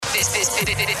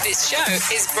This show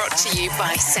is brought to you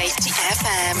by Safety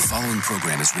FM. The following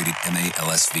program is rated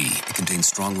MALSV. It contains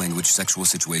strong language, sexual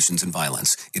situations, and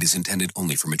violence. It is intended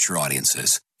only for mature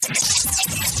audiences.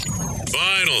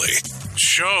 Finally,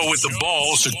 show with the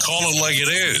balls to call it like it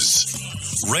is.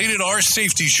 Rated R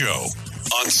Safety Show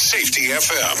on Safety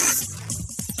FM.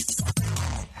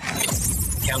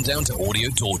 Countdown to audio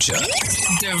torture.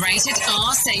 The Rated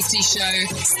R Safety Show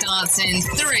starts in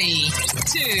 3,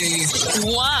 2,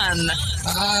 1.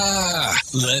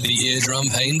 Let the eardrum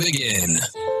pain begin.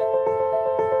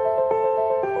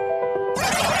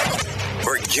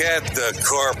 Forget the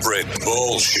corporate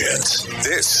bullshit.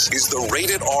 This is the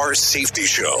Rated R Safety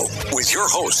Show with your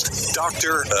host,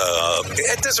 Dr.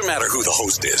 It doesn't matter who the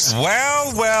host is.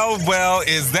 Well,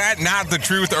 is that not the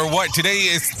truth or what? Today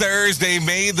is Thursday,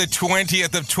 May the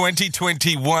 20th of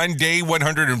 2021, day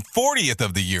 140th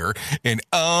of the year, and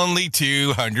only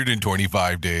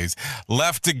 225 days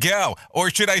left to go. Or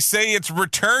should I say it's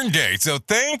return day? So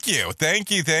thank you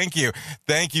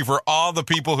for all the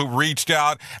people who reached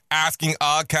out, asking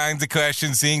all kinds of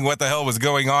questions, seeing what the hell was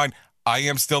going on. I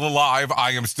am still alive.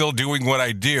 I am still doing what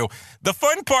I do. The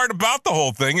fun part about the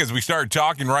whole thing is we started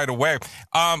talking right away.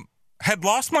 Had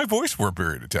lost my voice for a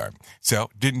period of time.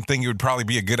 So didn't think it would probably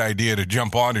be a good idea to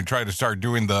jump on and try to start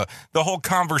doing the whole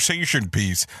conversation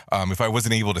piece if I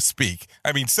wasn't able to speak.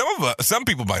 I mean, some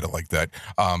people might have liked that,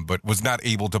 but was not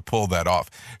able to pull that off.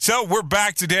 So we're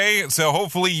back today. So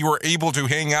hopefully you were able to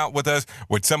hang out with us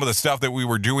with some of the stuff that we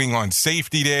were doing on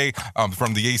Safety Day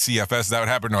from the ACFS. That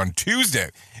happened on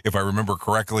Tuesday, if I remember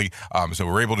correctly. So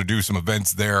we were able to do some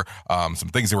events there, some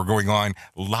things that were going on,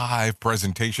 live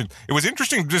presentation. It was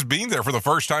interesting just being there for the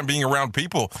first time, being around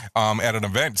people at an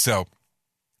event. So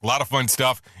a lot of fun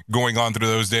stuff going on through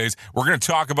those days. We're going to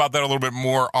talk about that a little bit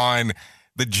more on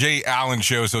the Jay Allen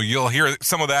Show. So you'll hear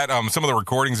some of that, some of the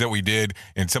recordings that we did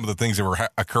and some of the things that were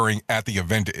occurring at the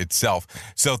event itself.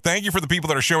 So thank you for the people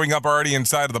that are showing up already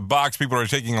inside of the box. People are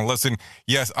taking a listen.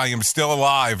 Yes, I am still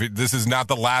alive. This is not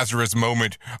the Lazarus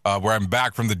moment where I'm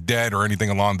back from the dead or anything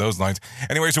along those lines.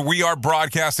 Anyway, so we are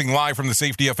broadcasting live from the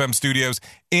Safety FM studios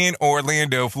in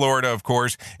Orlando, Florida, of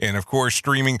course, and of course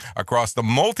streaming across the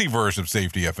multiverse of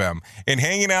Safety FM and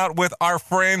hanging out with our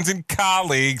friends and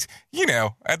colleagues, you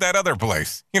know, at that other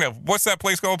place. You know, what's that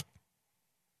place called?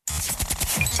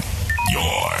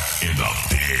 You're in the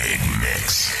big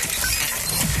mix.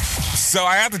 So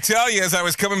I have to tell you, as I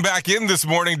was coming back in this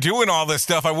morning doing all this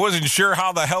stuff, I wasn't sure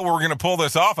how the hell we were going to pull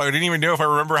this off. I didn't even know if I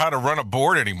remember how to run a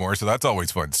board anymore, so that's always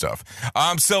fun stuff.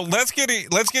 So let's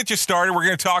get you started. We're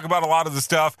going to talk about a lot of the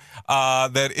stuff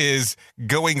that is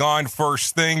going on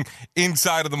first thing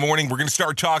inside of the morning. We're going to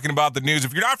start talking about the news.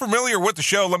 If you're not familiar with the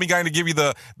show, let me kind of give you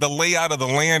the layout of the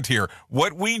land here.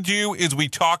 What we do is we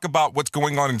talk about what's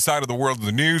going on inside of the world of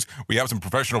the news. We have some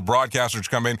professional broadcasters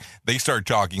come in. They start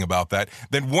talking about that.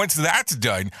 Then once that's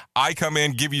done, I come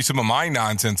in, give you some of my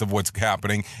nonsense of what's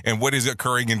happening and what is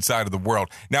occurring inside of the world.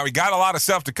 Now, we got a lot of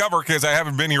stuff to cover because I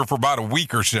haven't been here for about a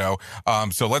week or so.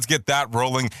 So let's get that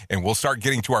rolling, and we'll start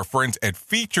getting to our friends at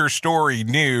Feature Story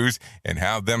News and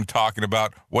have them talking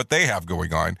about what they have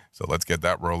going on. So let's get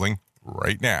that rolling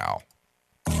right now.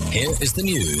 Here is the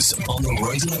news on the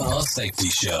Rated R Safety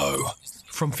Show.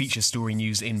 From Feature Story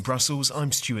News in Brussels,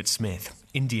 I'm Stuart Smith.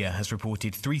 India has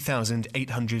reported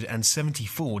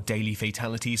 3,874 daily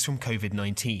fatalities from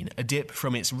COVID-19, a dip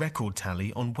from its record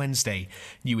tally on Wednesday.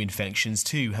 New infections,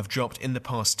 too, have dropped in the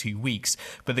past 2 weeks,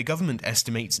 but the government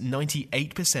estimates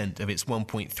 98% of its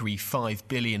 1.35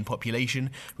 billion population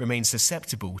remains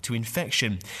susceptible to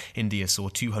infection. India saw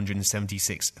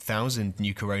 276,000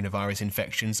 new coronavirus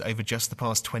infections over just the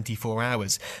past 24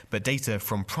 hours, but data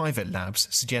from private labs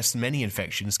suggests many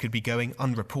infections could be going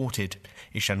unreported.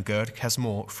 Ishan Garg has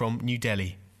more from New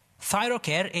Delhi.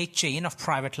 Thyrocare, a chain of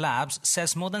private labs,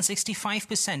 says more than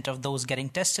 65% of those getting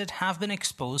tested have been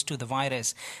exposed to the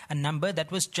virus, a number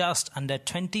that was just under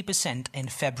 20% in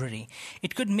February.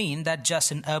 It could mean that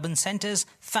just in urban centres,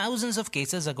 thousands of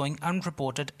cases are going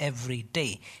unreported every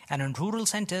day, and in rural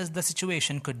centres, the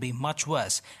situation could be much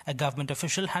worse. A government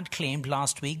official had claimed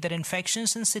last week that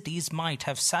infections in cities might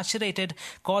have saturated,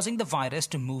 causing the virus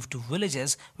to move to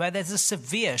villages where there's a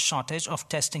severe shortage of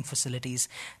testing facilities.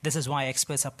 This is why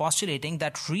experts are postulating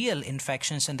that real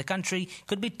infections in the country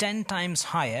could be 10 times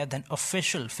higher than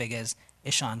official figures.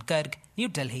 Ishan Garg, New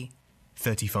Delhi.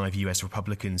 35 US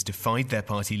Republicans defied their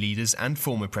party leaders and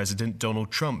former President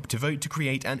Donald Trump to vote to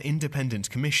create an independent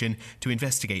commission to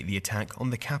investigate the attack on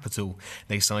the Capitol.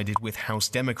 They sided with House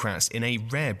Democrats in a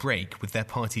rare break with their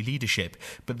party leadership,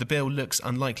 but the bill looks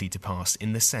unlikely to pass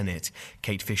in the Senate.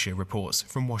 Kate Fisher reports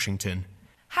from Washington.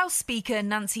 House Speaker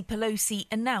Nancy Pelosi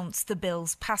announced the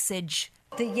bill's passage.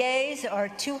 The yeas are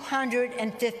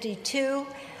 252,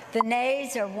 the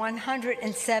nays are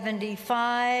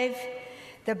 175.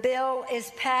 The bill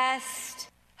is passed.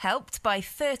 Helped by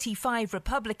 35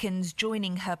 Republicans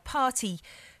joining her party,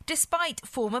 despite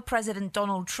former President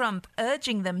Donald Trump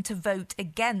urging them to vote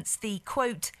against the,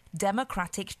 quote,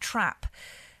 Democratic trap.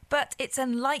 But it's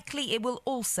unlikely it will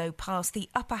also pass the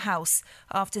upper house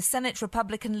after Senate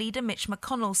Republican leader Mitch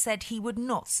McConnell said he would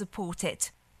not support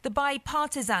it. The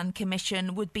bipartisan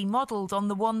commission would be modelled on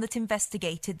the one that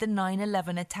investigated the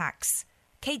 9/11 attacks.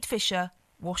 Kate Fisher,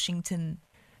 Washington.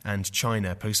 And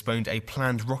China postponed a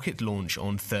planned rocket launch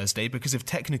on Thursday because of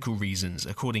technical reasons,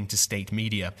 according to state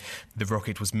media. The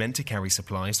rocket was meant to carry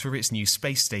supplies for its new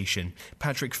space station.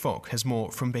 Patrick Falk has more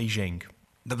from Beijing.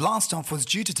 The blastoff was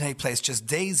due to take place just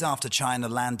days after China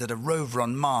landed a rover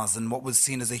on Mars in what was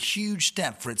seen as a huge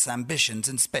step for its ambitions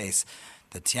in space.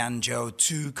 The Tianzhou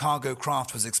 2 cargo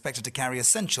craft was expected to carry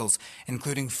essentials,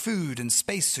 including food and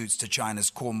spacesuits, to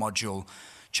China's core module.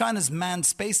 China's manned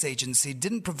space agency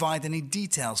didn't provide any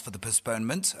details for the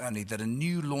postponement, only that a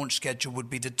new launch schedule would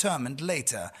be determined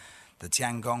later. The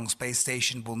Tiangong space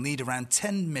station will need around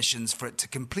 10 missions for it to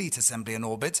complete assembly and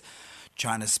orbit.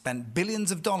 China spent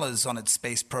billions of dollars on its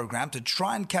space program to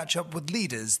try and catch up with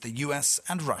leaders, the US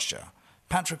and Russia.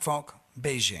 Patrick Falk,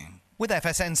 Beijing. With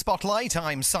FSN Spotlight,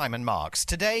 I'm Simon Marks.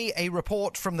 Today, a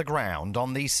report from the ground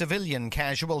on the civilian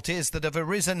casualties that have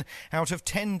arisen out of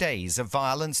 10 days of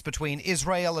violence between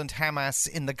Israel and Hamas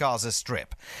in the Gaza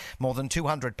Strip. More than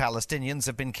 200 Palestinians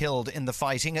have been killed in the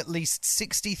fighting, at least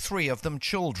 63 of them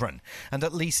children, and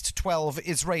at least 12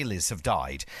 Israelis have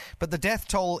died. But the death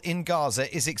toll in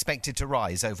Gaza is expected to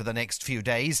rise over the next few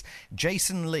days.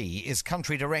 Jason Lee is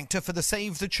country director for the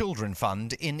Save the Children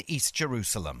Fund in East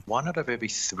Jerusalem. 1 out of every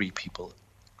 3 people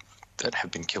that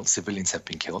have been killed, civilians have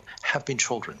been killed, have been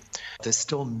children. There's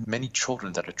still many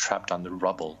children that are trapped under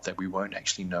rubble that we won't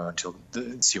actually know until the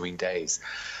ensuing days.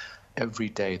 Every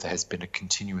day there has been a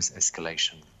continuous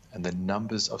escalation, and the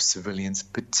numbers of civilians,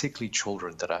 particularly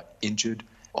children, that are injured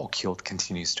or killed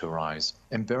continues to rise.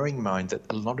 And bearing in mind that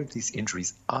a lot of these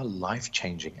injuries are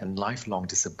life-changing and lifelong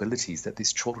disabilities that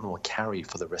these children will carry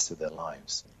for the rest of their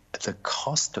lives. The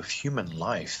cost of human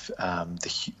life,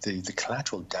 the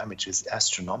collateral damage is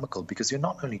astronomical, because you're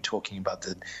not only talking about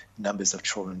the numbers of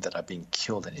children that are being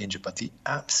killed and injured, but the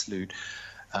absolute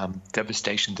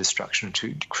devastation, destruction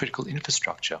to critical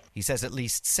infrastructure. He says at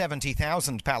least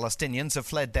 70,000 Palestinians have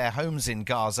fled their homes in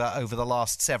Gaza over the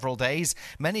last several days,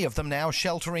 many of them now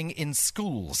sheltering in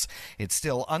schools. It's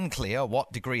still unclear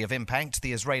what degree of impact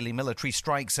the Israeli military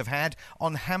strikes have had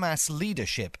on Hamas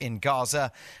leadership in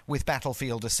Gaza, with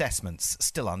battlefield assessments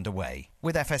still underway.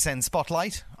 With FSN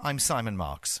Spotlight, I'm Simon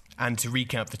Marks. And to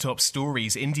recap the top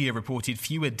stories, India reported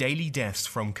fewer daily deaths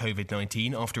from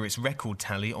COVID-19 after its record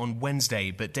tally on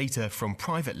Wednesday, but data from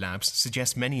private labs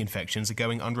suggests many infections are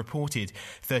going unreported.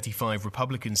 35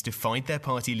 Republicans defied their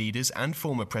party leaders and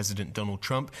former President Donald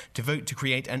Trump to vote to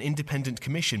create an independent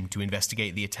commission to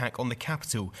investigate the attack on the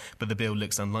Capitol, but the bill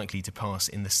looks unlikely to pass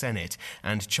in the Senate.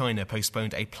 And China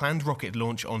postponed a planned rocket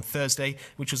launch on Thursday,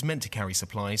 which was meant to carry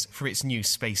supplies for its new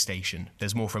space station.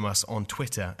 There's more from us on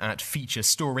Twitter at Feature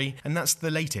Story, and that's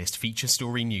the latest Feature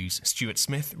Story news. Stuart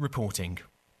Smith reporting.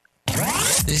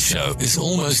 This show is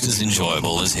almost as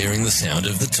enjoyable as hearing the sound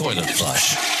of the toilet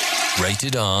flush.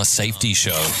 Rated R Safety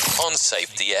Show on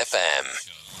Safety FM.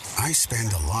 I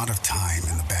spend a lot of time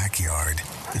in the backyard,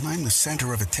 and I'm the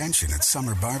center of attention at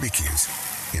summer barbecues.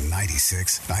 In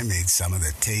 '96, I made some of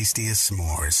the tastiest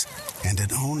s'mores. And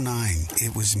in '09,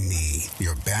 it was me,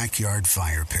 your backyard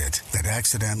fire pit, that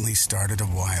accidentally started a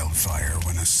wildfire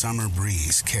when a summer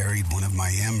breeze carried one of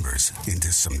my embers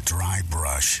into some dry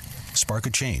brush. Spark a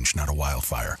change, not a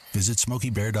wildfire. Visit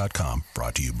SmokeyBear.com.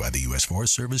 Brought to you by the U.S.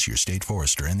 Forest Service, your state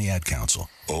forester, and the Ad Council.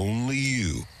 Only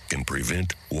you can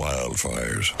prevent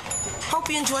wildfires. Hope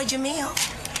you enjoyed your meal.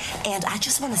 And I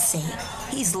just want to say,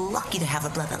 he's lucky to have a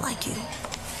brother like you.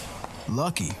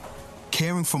 Lucky?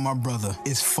 Caring for my brother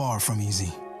is far from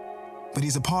easy. But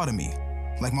he's a part of me,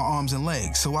 like my arms and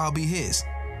legs, so I'll be his.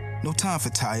 No time for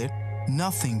tired.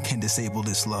 Nothing can disable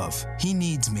this love. He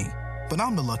needs me, but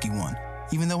I'm the lucky one,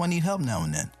 even though I need help now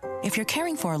and then. If you're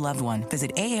caring for a loved one,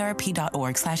 visit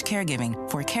aarp.org/caregiving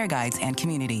for care guides and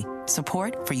community.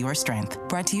 Support for your strength.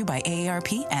 Brought to you by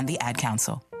AARP and the Ad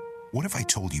Council. What if I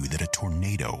told you that a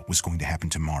tornado was going to happen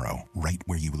tomorrow, right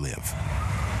where you live?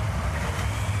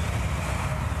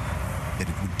 That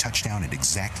it would touch down at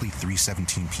exactly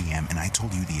 3:17 p.m., and I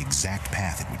told you the exact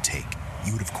path it would take.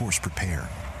 You would, of course, prepare.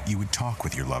 You would talk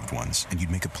with your loved ones, and you'd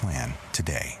make a plan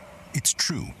today. It's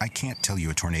true, I can't tell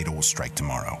you a tornado will strike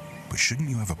tomorrow, but shouldn't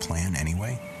you have a plan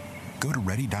anyway? Go to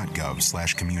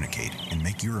ready.gov/communicate and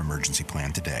make your emergency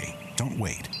plan today. Don't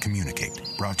wait.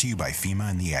 Communicate. Brought to you by FEMA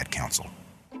and the Ad Council.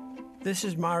 This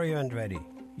is Mario Andretti.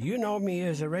 You know me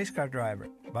as a race car driver,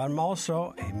 but I'm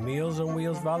also a Meals on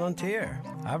Wheels volunteer.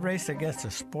 I've raced against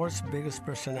the sport's biggest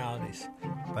personalities,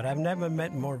 but I've never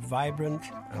met more vibrant,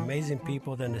 amazing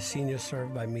people than the seniors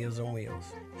served by Meals on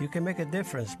Wheels. You can make a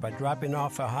difference by dropping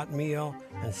off a hot meal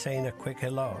and saying a quick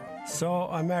hello. So,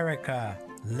 America,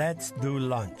 let's do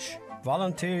lunch.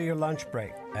 Volunteer your lunch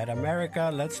break at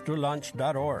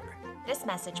americaletsdolunch.org. This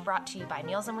message brought to you by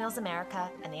Meals on Wheels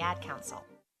America and the Ad Council.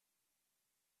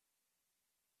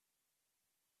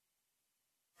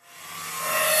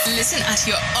 Listen at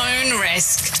your own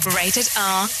risk. Rated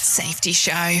R Safety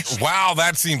Show. Wow,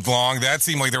 that seemed long. That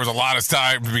seemed like there was a lot of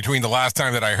time between the last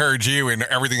time that I heard you and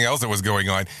everything else that was going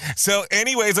on. So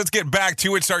anyways, let's get back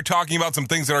to it. Start talking about some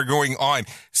things that are going on.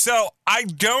 So I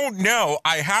don't know.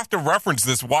 I have to reference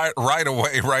this right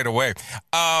away.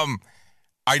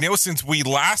 I know since we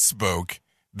last spoke,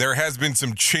 there has been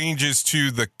some changes to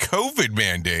the COVID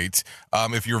mandates.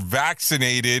 If you're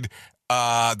vaccinated,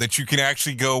 that you can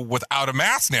actually go without a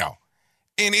mask now.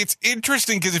 And it's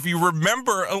interesting because if you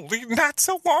remember, not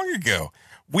so long ago,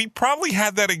 we probably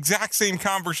had that exact same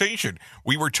conversation.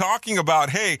 We were talking about,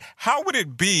 hey, how would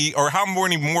it be, or how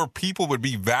many more people would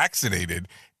be vaccinated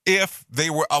if they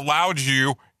were allowed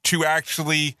you to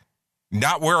actually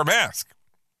not wear a mask?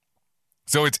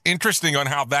 So it's interesting on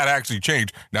how that actually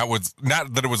changed. Now, was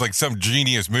not that it was like some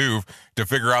genius move to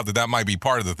figure out that might be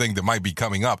part of the thing that might be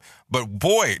coming up. But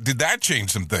boy, did that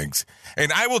change some things.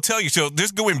 And I will tell you, so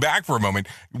just going back for a moment,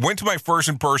 went to my first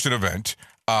in-person event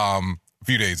a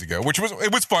few days ago, it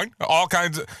was fun.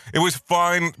 It was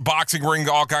fun, boxing ring,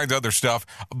 all kinds of other stuff.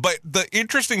 But the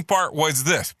interesting part was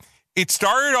this. It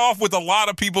started off with a lot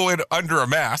of people under a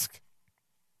mask.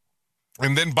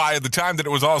 And then by the time that it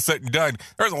was all said and done,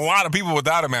 there was a lot of people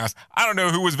without a mask. I don't know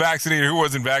who was vaccinated, who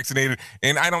wasn't vaccinated.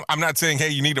 And I'm not saying, hey,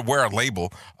 you need to wear a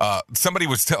label. Somebody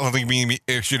was telling me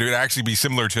it should actually be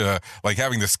similar to like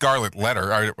having the scarlet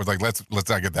letter. I was like, let's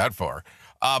not get that far.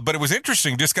 But it was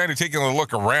interesting just kind of taking a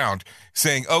look around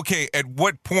saying, okay, at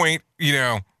what point,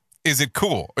 is it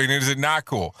cool? I mean, is it not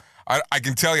cool? I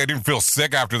can tell you I didn't feel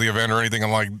sick after the event or anything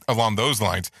along those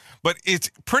lines. But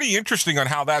it's pretty interesting on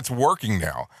how that's working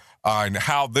now. And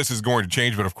how this is going to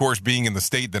change. But of course, being in the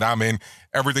state that I'm in,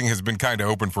 everything has been kind of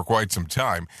open for quite some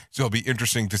time. So it'll be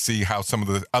interesting to see how some of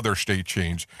the other states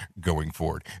change going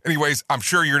forward. Anyways, I'm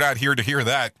sure you're not here to hear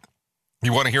that.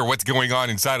 You want to hear what's going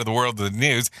on inside of the world of the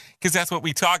news, because that's what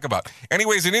we talk about.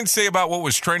 Anyways, I didn't say about what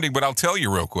was trending, but I'll tell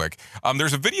you real quick.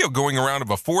 There's a video going around of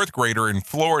a fourth grader in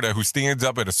Florida who stands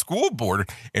up at a school board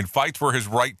and fights for his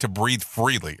right to breathe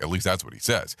freely. At least that's what he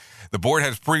says. The board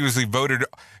has previously voted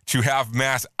to have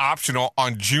masks optional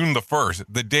on June the 1st,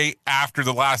 the day after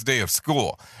the last day of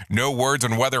school. No words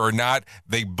on whether or not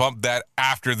they bumped that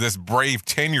after this brave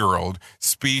 10-year-old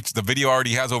speech. The video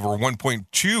already has over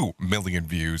 1.2 million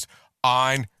views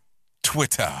on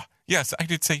Twitter. Yes, I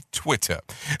did say Twitter.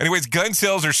 Anyways, gun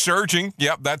sales are surging.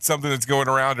 Yep, that's something that's going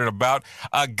around and about.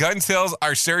 Gun sales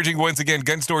are surging once again.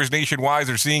 Gun stores nationwide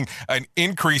are seeing an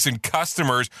increase in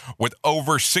customers with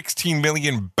over 16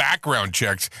 million background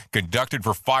checks conducted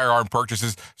for firearm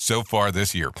purchases so far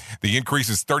this year. The increase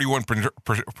is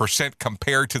 31%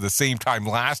 compared to the same time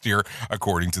last year,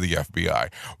 according to the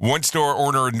FBI. One store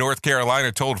owner in North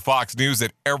Carolina told Fox News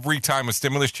that every time a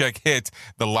stimulus check hits,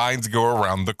 the lines go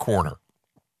around the corner.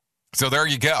 So there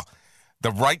you go.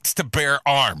 The rights to bear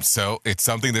arms. So it's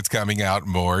something that's coming out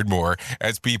more and more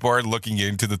as people are looking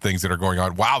into the things that are going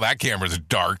on. Wow, that camera's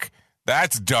dark.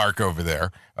 That's dark over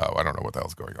there. Oh, I don't know what the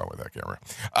hell's going on with that camera.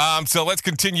 So let's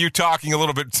continue talking a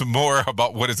little bit some more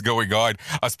about what is going on.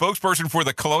 A spokesperson for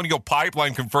the Colonial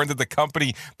Pipeline confirmed that the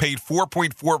company paid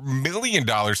 $4.4 million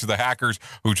to the hackers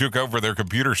who took over their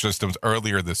computer systems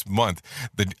earlier this month.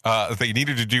 They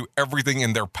needed to do everything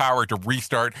in their power to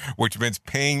restart, which means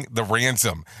paying the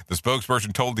ransom, the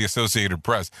spokesperson told the Associated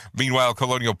Press. Meanwhile,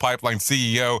 Colonial Pipeline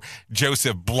CEO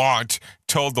Joseph Blount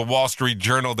told the Wall Street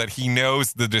Journal that he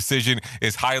knows the decision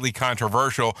is highly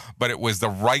controversial, but it was the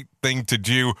right thing to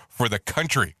do for the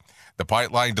country. The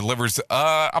pipeline delivers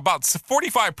about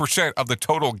 45% of the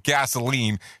total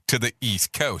gasoline to the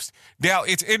East Coast. Now,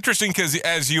 it's interesting because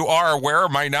as you are aware, or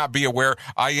might not be aware,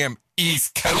 I am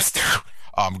East Coaster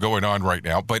going on right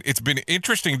now. But it's been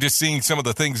interesting just seeing some of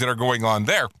the things that are going on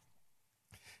there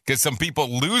because some people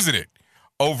losing it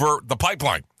over the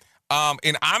pipeline.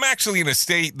 And I'm actually in a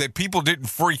state that people didn't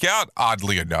freak out,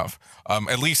 oddly enough,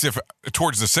 at least if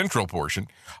towards the central portion.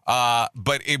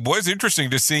 But it was interesting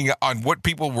to see on what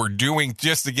people were doing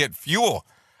just to get fuel.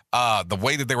 The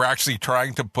way that they were actually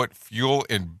trying to put fuel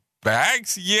in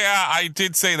bags. Yeah, I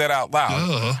did say that out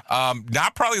loud.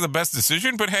 Not probably the best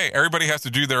decision, but hey, everybody has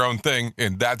to do their own thing,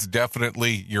 and that's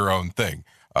definitely your own thing,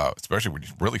 especially when you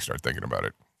really start thinking about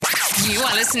it. You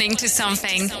are listening to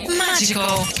something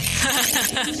magical.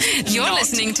 You're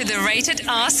listening to the Rated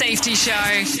R Safety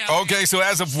Show. Okay, so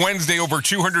as of Wednesday, over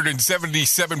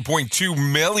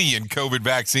 277.2 million COVID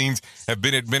vaccines have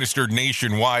been administered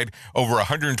nationwide. Over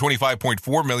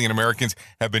 125.4 million Americans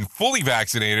have been fully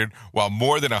vaccinated, while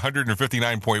more than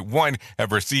 159.1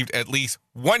 have received at least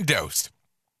one dose.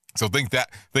 So think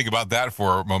about that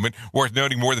for a moment. Worth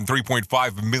noting, more than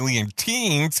 3.5 million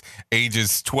teens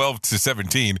ages 12 to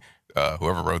 17,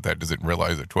 whoever wrote that doesn't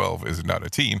realize that 12 is not a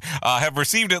teen, have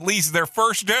received at least their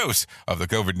first dose of the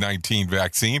COVID-19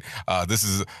 vaccine. This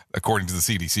is according to the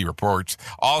CDC reports.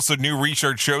 Also, new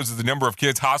research shows that the number of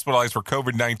kids hospitalized for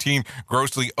COVID-19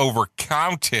 grossly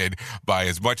overcounted by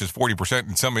as much as 40%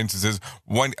 in some instances.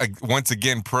 Once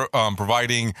again,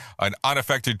 providing an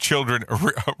unaffected children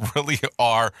really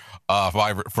are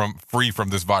free from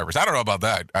this virus. I don't know about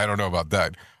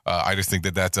that. I just think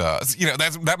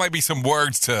that might be some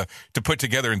words to put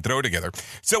together and throw together.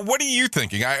 So what are you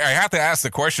thinking? I have to ask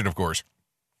the question, of course.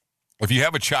 If you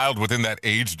have a child within that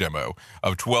age demo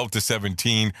of 12 to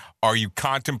 17, are you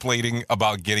contemplating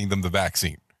about getting them the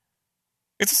vaccine?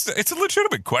 It's a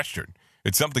legitimate question.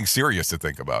 It's something serious to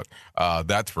think about.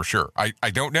 That's for sure.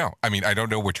 I don't know. I mean, I don't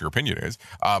know what your opinion is.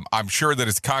 I'm sure that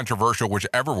it's controversial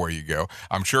whichever way you go.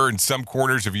 I'm sure in some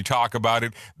corners, if you talk about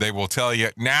it, they will tell you,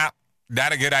 nah,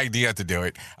 not a good idea to do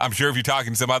it. I'm sure if you talk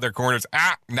in some other corners,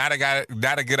 not a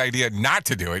good idea not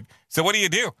to do it. So what do you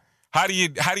do? How do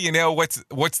you know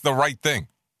what's the right thing?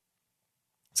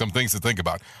 Some things to think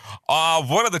about.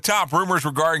 One of the top rumors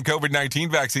regarding COVID-19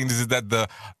 vaccines is that the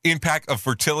impact of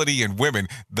fertility in women.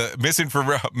 The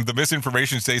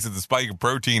misinformation states that the spike of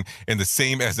protein is the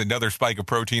same as another spike of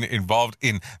protein involved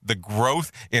in the growth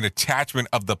and attachment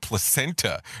of the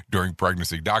placenta during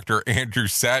pregnancy. Dr. Andrew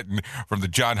Satin from the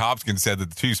Johns Hopkins said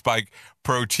that the two spike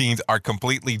proteins are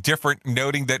completely different,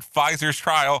 noting that Pfizer's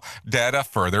trial data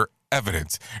further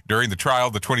evidence. During the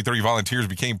trial, the 23 volunteers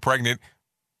became pregnant.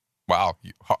 Wow,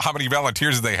 how many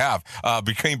volunteers did they have?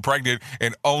 Became pregnant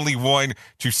and only one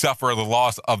to suffer the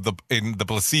loss in the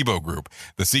placebo group.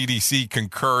 The CDC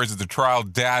concurs with the trial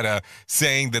data,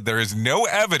 saying that there is no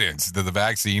evidence that the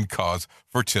vaccine caused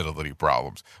fertility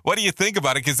problems. What do you think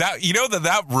about it? Because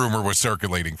that rumor was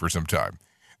circulating for some time.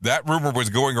 That rumor was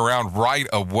going around right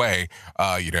away.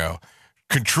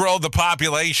 Control the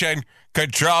population,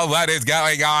 control what is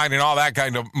going on, and all that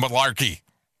kind of malarkey.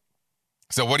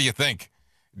 So what do you think?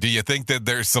 Do you think that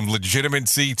there's some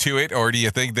legitimacy to it, or do you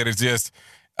think that it's just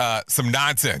some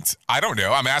nonsense? I don't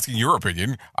know. I'm asking your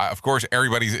opinion. Of course,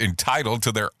 everybody's entitled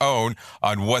to their own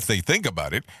on what they think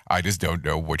about it. I just don't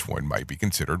know which one might be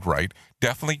considered right.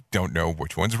 Definitely don't know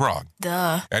which one's wrong.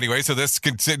 Duh. Anyway, so this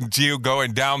continue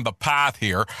going down the path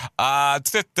here. The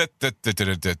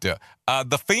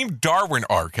famed Darwin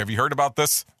arc. Have you heard about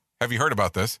this?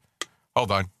 Hold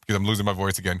on, because I'm losing my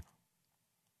voice again.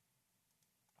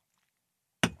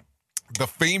 The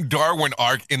famed Darwin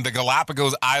Ark in the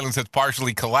Galapagos Islands has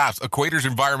partially collapsed. Equator's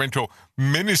Environmental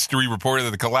Ministry reported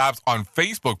that the collapse on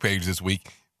Facebook page this week,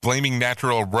 blaming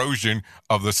natural erosion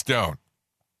of the stone.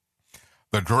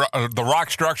 The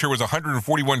rock structure was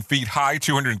 141 feet high,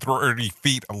 230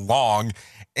 feet long,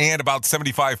 and about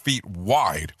 75 feet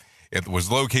wide. It was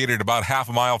located about half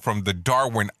a mile from the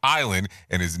Darwin Island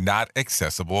and is not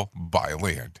accessible by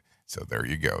land. So there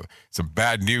you go. Some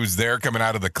bad news there coming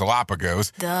out of the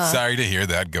Galapagos. Duh. Sorry to hear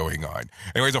that going on.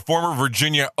 Anyways, a former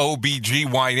Virginia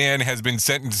OBGYN has been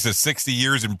sentenced to 60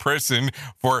 years in prison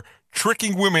for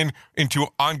tricking women into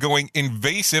ongoing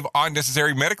invasive,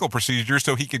 unnecessary medical procedures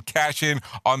so he could cash in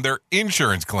on their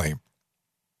insurance claim.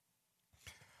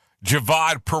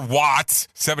 Javad Purwat,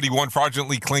 71,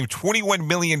 fraudulently claimed $21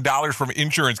 million from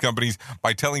insurance companies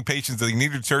by telling patients that they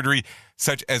needed surgery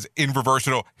such as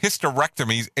irreversible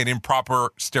hysterectomies and improper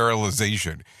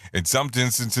sterilization. In some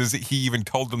instances, he even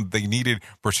told them they needed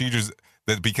procedures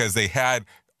that because they had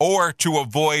or to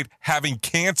avoid having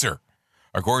cancer.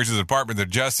 According to the Department of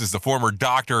Justice, the former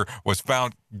doctor was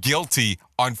found guilty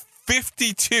on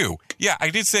 52. Yeah,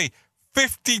 I did say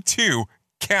 52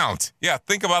 counts. Yeah,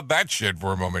 think about that shit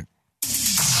for a moment.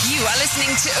 You are listening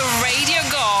to Radio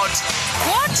God.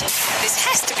 What? This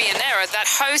has to be an error. That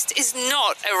host is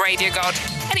not a Radio God.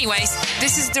 Anyways,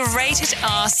 this is the Rated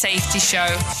R Safety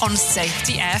Show on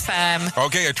Safety FM.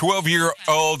 Okay, a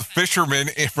 12-year-old fisherman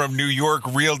from New York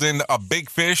reeled in a big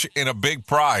fish and a big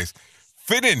prize.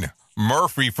 Finn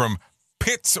Murphy from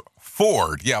Pitts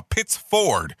Ford,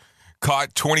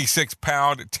 caught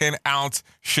 26-pound, 10-ounce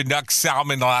Chinook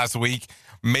salmon last week,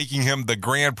 making him the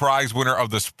grand prize winner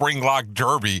of the Springlock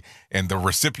Derby and the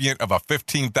recipient of a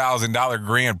 $15,000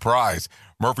 grand prize.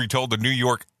 Murphy told the New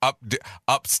York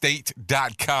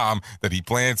Upstate.com that he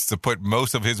plans to put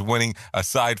most of his winning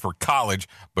aside for college,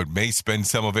 but may spend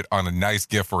some of it on a nice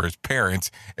gift for his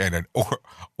parents and an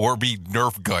Orby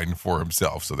Nerf gun for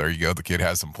himself. So there you go. The kid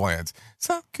has some plans.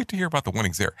 So good to hear about the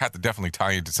winnings there. Have to definitely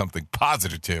tie into something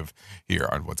positive here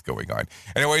on what's going on.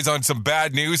 Anyways, on some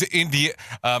bad news, India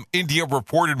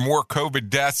reported more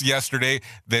COVID deaths yesterday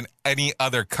than any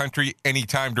other country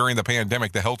anytime during the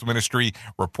pandemic. The health ministry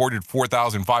reported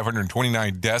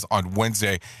 4,529 deaths on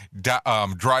Wednesday,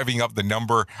 driving up the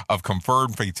number of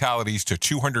confirmed fatalities to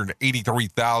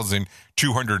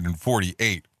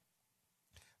 283,248.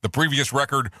 The previous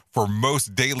record for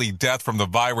most daily death from the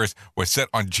virus was set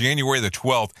on January the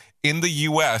 12th in the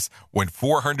U.S. when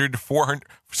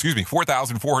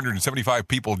 4,475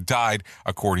 people died,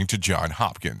 according to Johns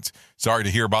Hopkins. Sorry to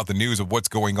hear about the news of what's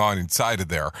going on inside of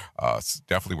there.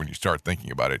 Definitely when you start thinking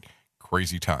about it,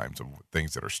 crazy times of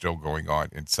things that are still going on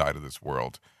inside of this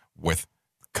world with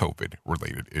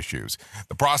COVID-related issues.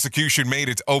 The prosecution made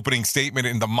its opening statement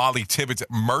in the Molly Tibbetts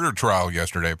murder trial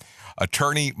yesterday.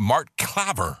 Attorney Mark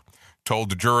Claver told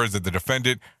the jurors that the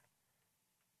defendant,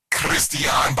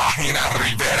 Christian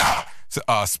Bahena Rivera,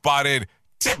 spotted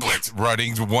Tibbetts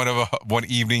running one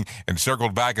evening and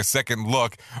circled back a second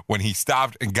look when he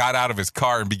stopped and got out of his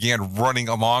car and began running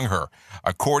along her.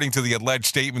 According to the alleged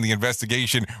statement in the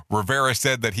investigation, Rivera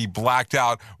said that he blacked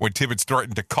out when Tibbetts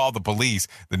threatened to call the police.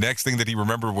 The next thing that he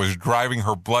remembered was driving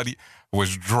her bloody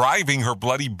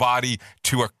body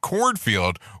to a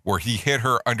cornfield where he hit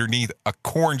her underneath a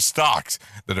corn stalks.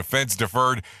 The defense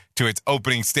deferred to its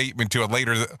opening statement to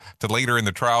later in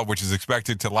the trial, which is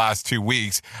expected to last 2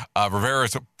 weeks. Rivera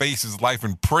faces life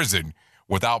in prison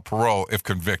without parole if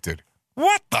convicted.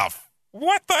 What the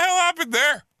hell happened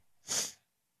there?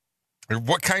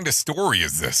 What kind of story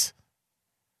is this?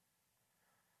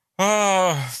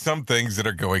 Some things that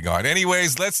are going on.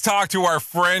 Anyways, let's talk to our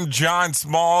friend John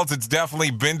Smalls. It's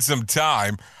definitely been some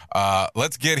time.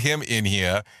 Let's get him in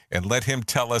here and let him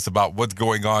tell us about what's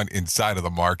going on inside of the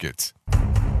markets.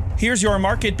 Here's your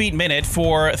Market Beat Minute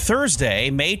for Thursday,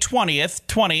 May 20th,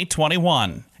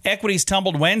 2021. Equities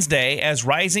tumbled Wednesday as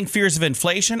rising fears of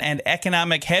inflation and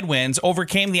economic headwinds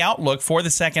overcame the outlook for the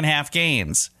second half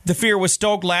gains. The fear was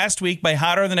stoked last week by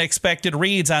hotter than expected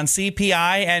reads on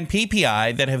CPI and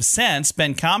PPI that have since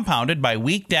been compounded by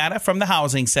weak data from the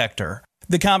housing sector.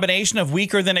 The combination of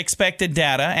weaker than expected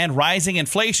data and rising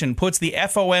inflation puts the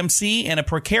FOMC in a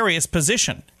precarious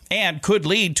position and could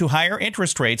lead to higher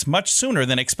interest rates much sooner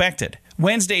than expected.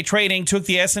 Wednesday trading took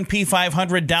the S&P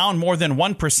 500 down more than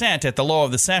 1% at the low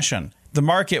of the session. The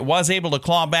market was able to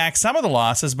claw back some of the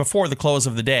losses before the close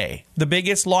of the day. The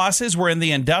biggest losses were in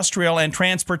the industrial and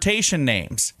transportation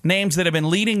names that have been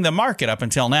leading the market up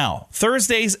until now.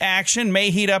 Thursday's action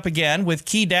may heat up again with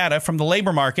key data from the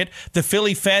labor market, the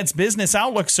Philly Fed's Business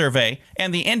Outlook Survey,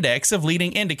 and the index of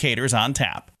leading indicators on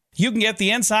tap. You can get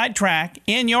the inside track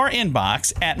in your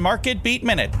inbox at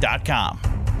marketbeatminute.com.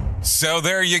 So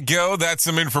there you go. That's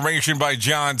some information by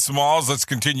John Smalls. Let's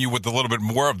continue with a little bit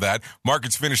more of that.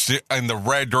 Markets finished in the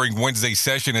red during Wednesday's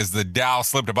session as the Dow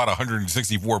slipped about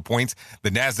 164 points.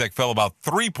 The Nasdaq fell about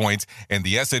 3 points, and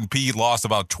the S&P lost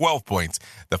about 12 points.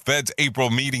 The Fed's April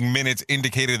meeting minutes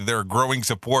indicated their growing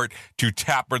support to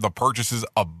taper the purchases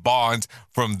of bonds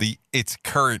from its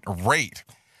current rate.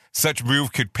 Such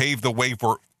move could pave the way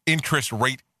for interest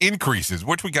rate increases,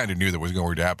 which we kind of knew that was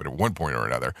going to happen at one point or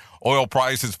another. Oil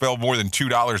prices fell more than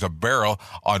 $2 a barrel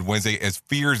on Wednesday as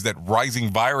fears that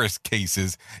rising virus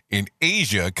cases in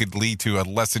Asia could lead to a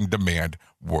lessened demand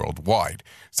worldwide.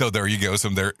 So there you go.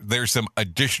 There's some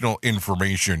additional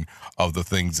information of the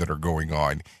things that are going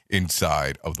on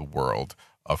inside of the world,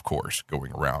 of course,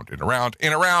 going around and around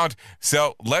and around.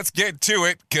 So let's get to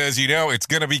it because, it's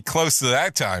going to be close to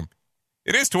that time.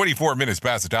 It is 24 minutes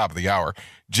past the top of the hour,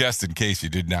 just in case you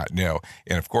did not know.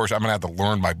 And, of course, I'm going to have to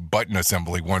learn my button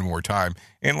assembly one more time.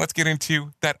 And let's get into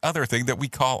that other thing that we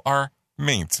call our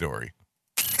main story.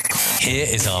 Here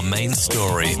is our main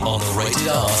story on the Rated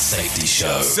R Safety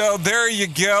Show. So there you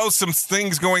go. Some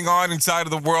things going on inside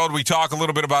of the world. We talk a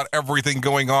little bit about everything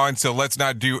going on, so let's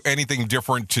not do anything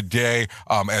different today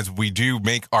as we do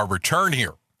make our return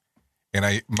here.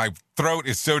 And my throat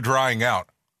is so drying out,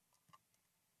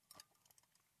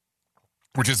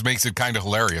 which just makes it kind of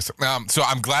hilarious. So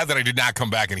I'm glad that I did not come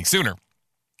back any sooner,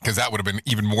 because that would have been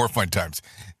even more fun times.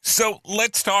 So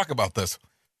let's talk about this.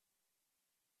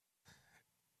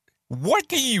 What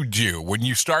do you do when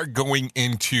you start going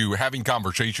into having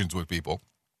conversations with people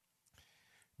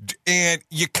and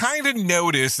you kind of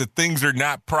notice that things are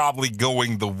not probably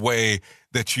going the way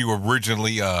that you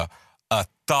originally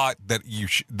thought that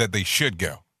that they should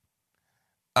go?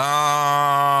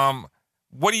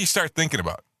 What do you start thinking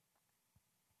about?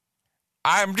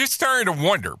 I'm just starting to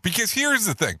wonder, because here's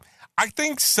the thing. I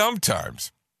think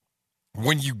sometimes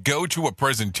when you go to a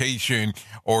presentation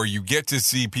or you get to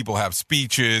see people have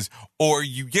speeches or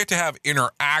you get to have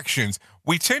interactions,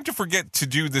 we tend to forget to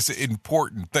do this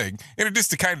important thing. And it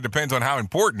just kind of depends on how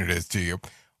important it is to you,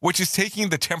 which is taking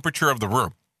the temperature of the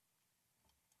room.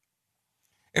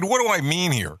 And what do I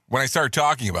mean here when I start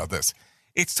talking about this?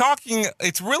 It's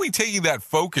really taking that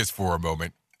focus for a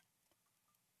moment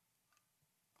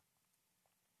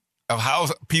of how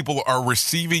people are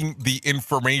receiving the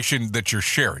information that you're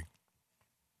sharing.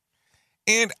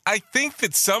 And I think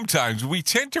that sometimes we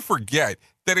tend to forget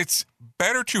that it's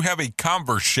better to have a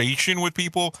conversation with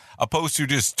people opposed to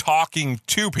just talking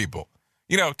to people,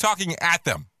 talking at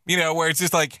them, where it's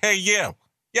just like, hey, you,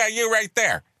 yeah, you right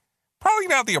there. Probably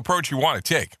not the approach you want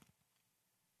to take.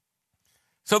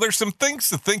 So there's some things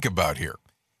to think about here.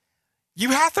 You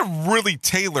have to really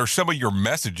tailor some of your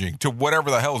messaging to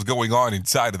whatever the hell is going on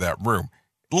inside of that room.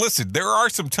 Listen, there are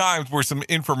some times where some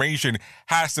information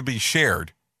has to be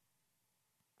shared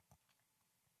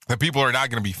that people are not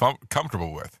going to be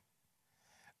comfortable with.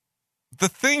 The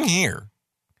thing here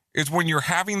is when you're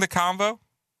having the convo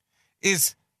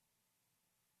is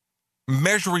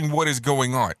measuring what is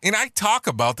going on. And I talk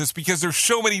about this because there's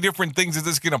so many different things that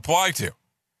this can apply to.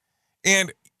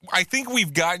 And I think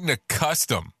we've gotten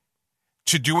accustomed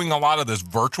to doing a lot of this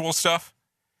virtual stuff,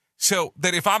 so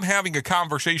that if I'm having a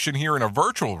conversation here in a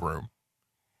virtual room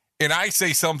and I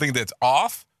say something that's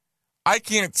off, I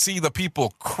can't see the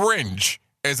people cringe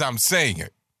as I'm saying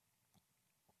it.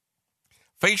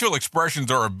 Facial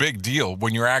expressions are a big deal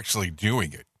when you're actually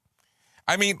doing it.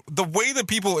 I mean, the way that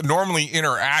people normally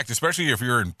interact, especially if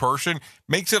you're in person,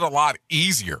 makes it a lot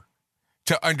easier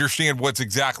to understand what's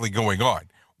exactly going on.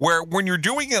 Where when you're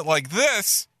doing it like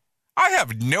this, I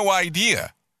have no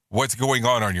idea what's going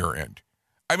on your end.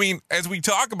 I mean, as we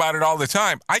talk about it all the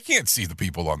time, I can't see the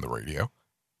people on the radio.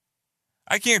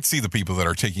 I can't see the people that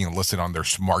are taking a listen on their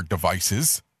smart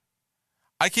devices.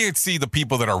 I can't see the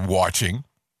people that are watching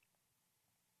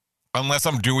unless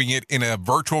I'm doing it in a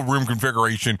virtual room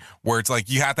configuration where it's like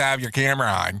you have to have your camera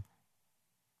on.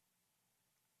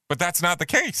 But that's not the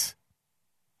case.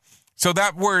 So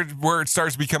that where it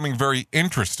starts becoming very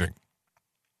interesting.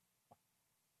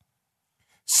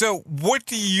 So what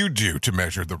do you do to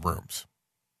measure the rooms?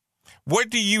 What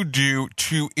do you do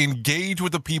to engage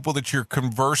with the people that you're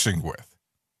conversing with?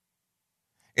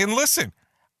 And listen,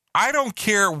 I don't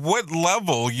care what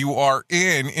level you are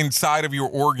inside of your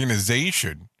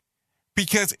organization,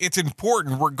 because it's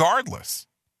important regardless.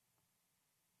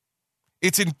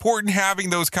 It's important having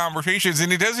those conversations,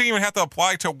 and it doesn't even have to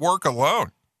apply to work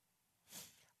alone.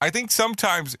 I think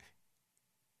sometimes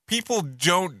people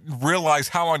don't realize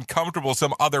how uncomfortable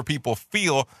some other people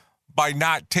feel by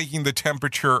not taking the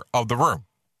temperature of the room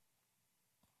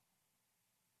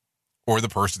or the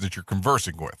person that you're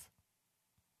conversing with.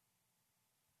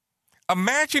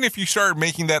 Imagine if you started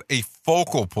making that a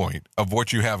focal point of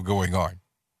what you have going on.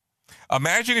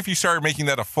 Imagine if you started making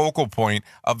that a focal point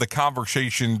of the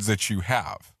conversations that you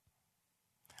have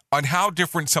on how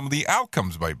different some of the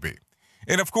outcomes might be.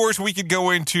 And of course, we could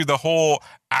go into the whole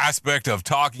aspect of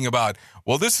talking about,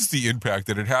 well, this is the impact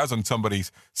that it has on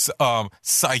somebody's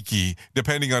psyche,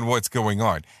 depending on what's going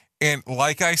on. And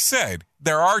like I said,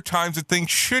 there are times that things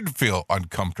should feel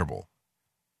uncomfortable.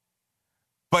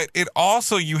 But it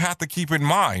also, you have to keep in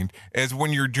mind, as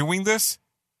when you're doing this,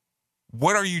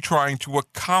 what are you trying to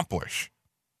accomplish?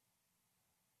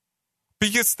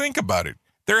 Because think about it.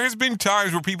 There has been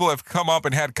times where people have come up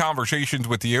and had conversations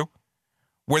with you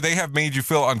where they have made you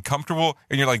feel uncomfortable,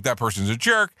 and you're like, that person's a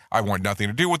jerk, I want nothing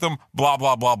to do with them, blah,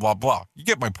 blah, blah, blah, blah. You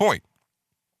get my point.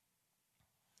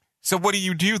 So what do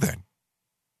you do then?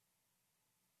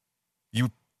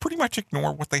 You pretty much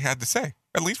ignore what they had to say,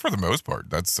 at least for the most part.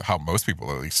 That's how most people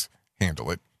at least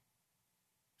handle it.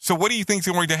 So what do you think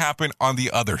is going to happen on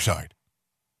the other side?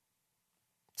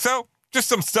 So just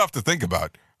some stuff to think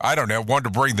about. I don't know. Wanted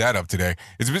to bring that up today.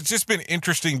 It's just been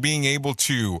interesting being able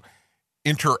to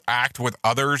interact with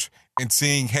others and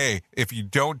seeing, hey, if you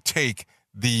don't take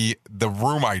the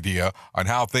room idea on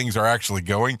how things are actually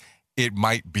going, it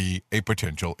might be a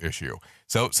potential issue.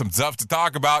 So some stuff to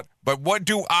talk about, but what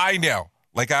do I know?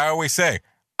 Like I always say,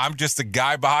 I'm just a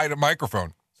guy behind a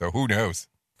microphone, so who knows?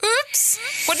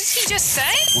 Oops. What did he just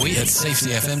say? We at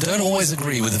Safety FM don't always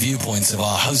agree with the viewpoints of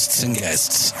our hosts and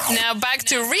guests. Now back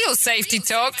to real safety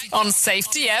talk on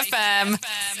Safety FM.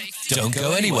 Don't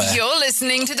go anywhere. You're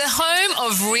listening to the home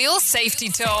of real safety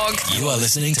talk. You are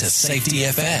listening to Safety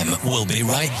FM. We'll be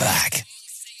right back.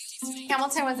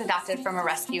 Hamilton was adopted from a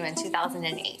rescue in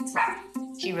 2008.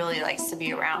 He really likes to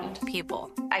be around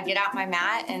people. I get out my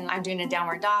mat and I'm doing a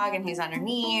downward dog and he's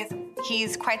underneath.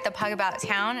 He's quite the pug about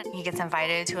town. He gets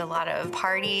invited to a lot of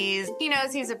parties. He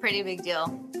knows he's a pretty big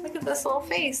deal. Look at this little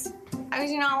face. How could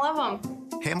you not love him?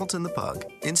 Hamilton the Pug,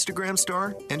 Instagram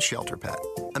star, and shelter pet.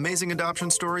 Amazing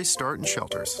adoption stories start in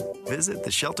shelters. Visit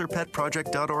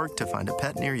theshelterpetproject.org to find a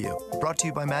pet near you. Brought to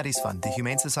you by Maddie's Fund, the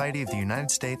Humane Society of the United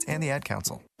States, and the Ad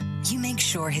Council. You make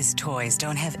sure his toys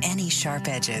don't have any sharp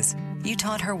edges. You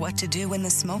taught her what to do when the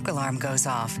smoke alarm goes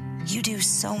off. You do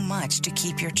so much to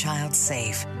keep your child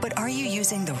safe. But are you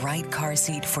using the right car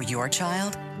seat for your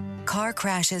child? Car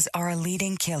crashes are a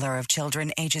leading killer of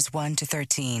children ages 1 to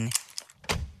 13.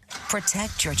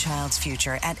 Protect your child's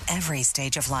future at every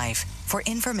stage of life. For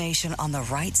information on the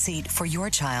right seat for your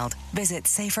child, visit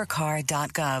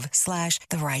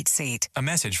safercar.gov/the right seat. A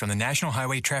message from the National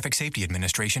Highway Traffic Safety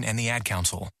Administration and the Ad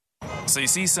Council. So you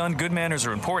see, son, good manners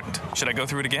are important. Should I go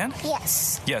through it again?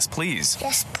 Yes. Yes, please.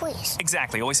 Yes, please.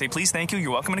 Exactly. Always say please, thank you,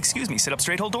 you're welcome, and excuse me. Sit up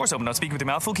straight, hold doors open, don't speak with your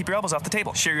mouth full, keep your elbows off the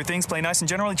table. Share your things, play nice, and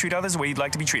generally treat others the way you'd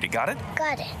like to be treated. Got it?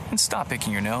 Got it. And stop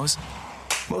picking your nose.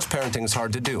 Most parenting is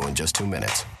hard to do in just 2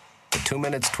 minutes. But 2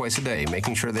 minutes twice a day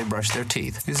making sure they brush their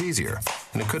teeth is easier,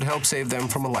 and it could help save them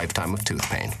from a lifetime of tooth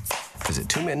pain. Visit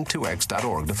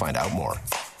 2min2x.org to find out more.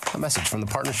 A message from the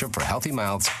Partnership for Healthy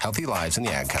Mouths, Healthy Lives, and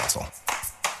the Ad Council.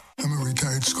 I'm a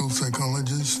retired school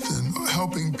psychologist, and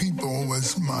helping people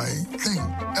was my thing.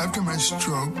 After my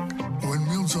stroke, when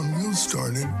Meals on Wheels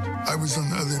started, I was on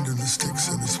the other end of the stick,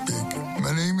 so to speak.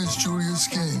 My name is Julius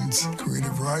Gaines,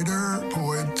 creative writer,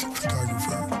 poet,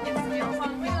 photographer.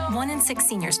 1 in 6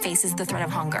 seniors faces the threat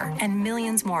of hunger, and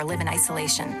millions more live in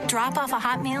isolation. Drop off a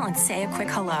hot meal and say a quick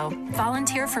hello.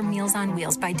 Volunteer for Meals on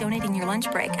Wheels by donating your lunch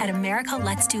break at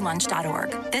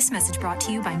americaletsdolunch.org. This message brought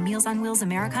to you by Meals on Wheels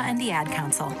America and the Ad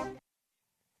Council.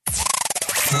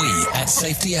 We at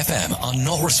Safety FM are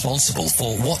not responsible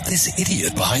for what this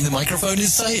idiot behind the microphone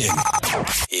is saying.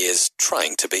 He is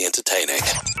trying to be entertaining.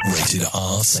 Rated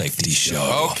R Safety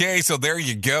Show. Okay, so there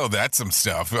you go. That's some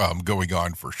stuff going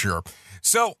on for sure.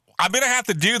 So I'm going to have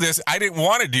to do this. I didn't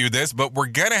want to do this, but we're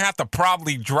going to have to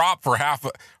probably drop for half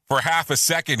a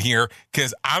second here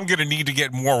because I'm going to need to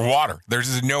get more water.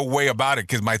 There's no way about it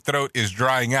because my throat is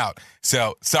drying out.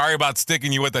 So sorry about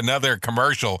sticking you with another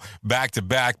commercial back to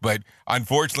back, but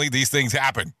unfortunately these things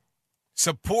happen.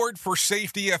 Support for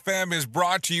Safety FM is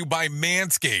brought to you by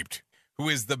Manscaped, who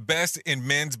is the best in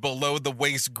men's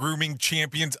below-the-waist grooming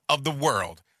champions of the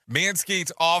world.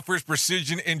 Manscaped offers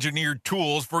precision-engineered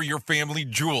tools for your family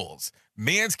jewels.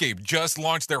 Manscaped just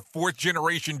launched their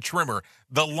 4th-generation trimmer,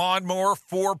 the Lawnmower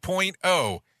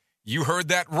 4.0. You heard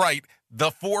that right,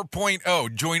 the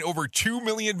 4.0. Join over 2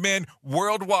 million men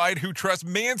worldwide who trust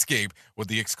Manscaped with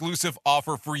the exclusive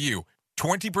offer for you.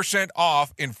 20%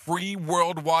 off and free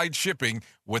worldwide shipping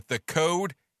with the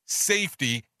code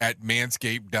SAFETY at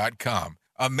manscaped.com.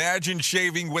 Imagine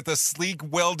shaving with a sleek,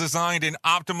 well-designed, and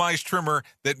optimized trimmer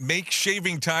that makes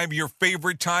shaving time your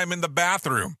favorite time in the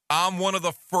bathroom. I'm one of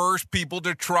the first people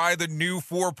to try the new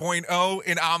 4.0,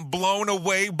 and I'm blown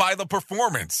away by the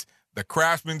performance. The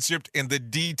craftsmanship and the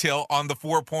detail on the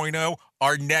 4.0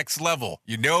 are next level.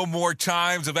 You know, more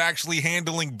times of actually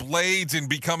handling blades and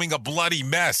becoming a bloody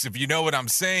mess, if you know what I'm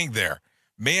saying there.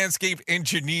 Manscaped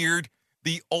engineered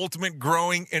the ultimate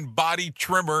growing and body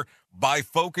trimmer by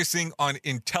focusing on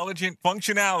intelligent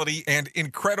functionality and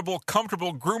incredible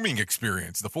comfortable grooming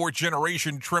experience. The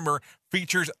 4th-generation trimmer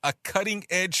features a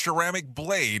cutting-edge ceramic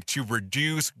blade to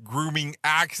reduce grooming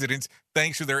accidents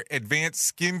thanks to their advanced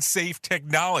skin-safe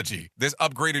technology. This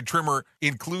upgraded trimmer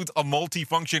includes a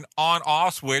multi-function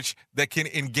on-off switch that can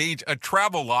engage a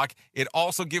travel lock. It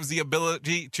also gives the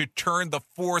ability to turn the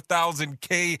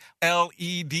 4000K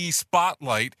LED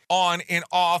spotlight on and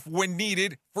off when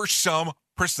needed for some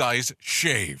precise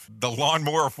shave. The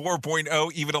Lawnmower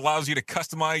 4.0 even allows you to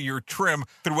customize your trim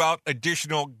throughout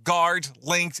additional guards,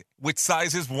 lengths with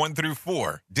sizes 1 through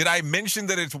 4. Did I mention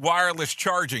that it's wireless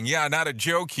charging? Yeah, not a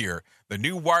joke here. The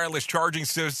new wireless charging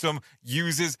system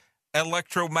uses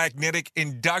electromagnetic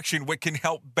induction, which can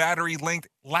help battery length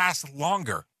last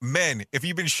longer. Men, if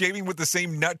you've been shaving with the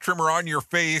same nut trimmer on your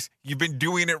face, you've been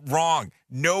doing it wrong.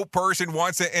 No person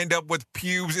wants to end up with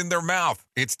pubes in their mouth.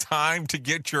 It's time to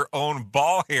get your own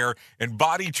ball hair and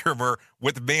body trimmer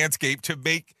with Manscaped to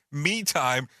make me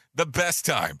time the best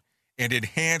time and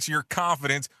enhance your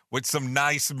confidence with some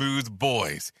nice, smooth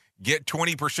boys. Get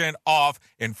 20% off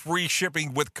and free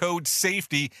shipping with code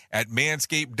SAFETY at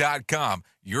manscaped.com.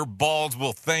 Your balls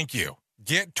will thank you.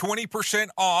 Get 20%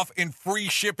 off and free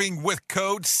shipping with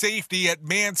code SAFETY at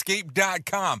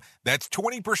manscaped.com. That's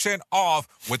 20% off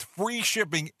with free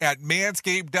shipping at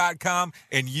manscaped.com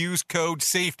and use code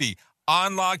SAFETY.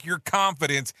 Unlock your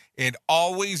confidence and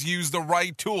always use the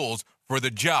right tools for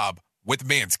the job with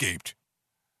Manscaped.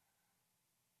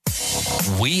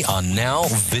 We are now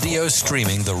video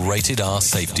streaming the Rated R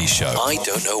Safety Show. I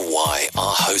don't know why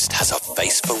our host has a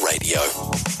face for radio.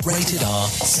 Rated R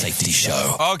Safety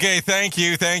Show. Okay, thank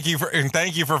you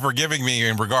for forgiving me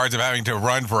in regards of having to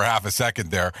run for half a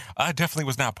second there. Definitely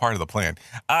was not part of the plan.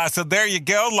 So there you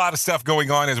go. A lot of stuff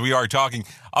going on as we are talking.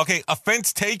 Okay,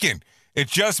 offense taken. It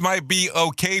just might be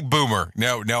okay, boomer.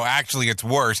 No, actually it's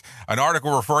worse. An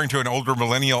article referring to an older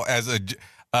millennial as a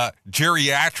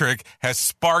geriatric has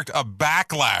sparked a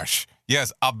backlash.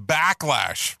 Yes, a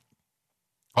backlash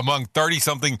among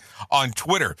 30-something on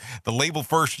Twitter. The label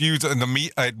first used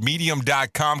at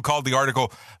Medium.com called the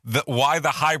article Why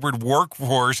the Hybrid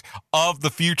Workforce of the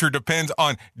Future Depends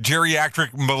on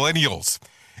Geriatric Millennials.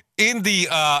 In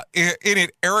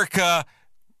it, Erica,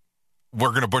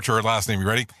 we're going to butcher her last name. You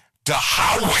ready?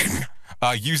 DeHowen.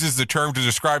 Uses the term to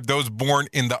describe those born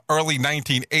in the early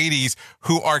 1980s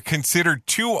who are considered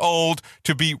too old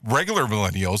to be regular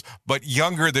millennials, but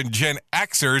younger than Gen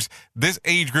Xers. This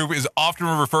age group is often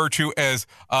referred to as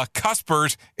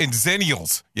cuspers and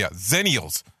zennials. Yeah,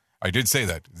 zennials. I did say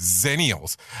that.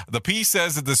 Zennials. The piece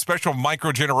says that the special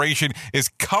microgeneration is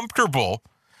comfortable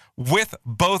with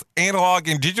both analog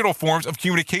and digital forms of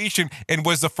communication and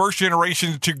was the first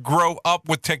generation to grow up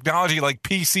with technology like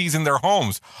PCs in their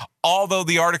homes. Although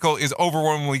the article is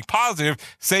overwhelmingly positive,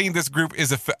 saying this group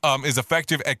is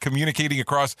effective at communicating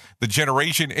across the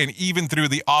generation and even through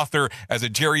the author as a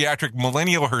geriatric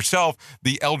millennial herself,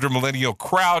 the elder millennial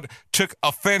crowd took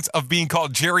offense of being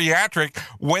called geriatric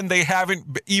when they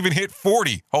haven't even hit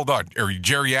 40. Hold on, are you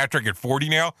geriatric at 40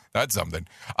 now? That's something.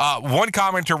 One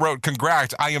commenter wrote,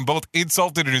 "Congrats, I am both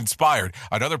insulted and inspired."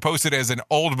 Another posted, "As an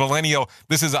old millennial,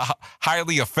 this is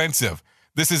highly offensive.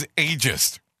 This is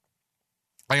ageist."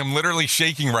 I am literally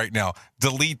shaking right now.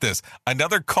 Delete this.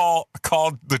 Another called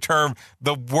the term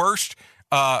the worst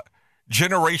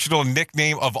generational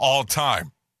nickname of all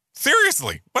time.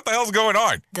 Seriously, what the hell's going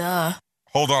on? Duh.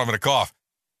 Hold on, I'm going to cough.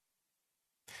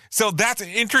 So that's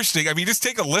interesting. I mean, just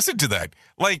take a listen to that.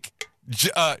 Like,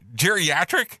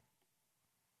 geriatric?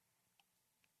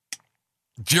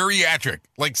 Geriatric.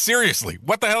 Like, seriously,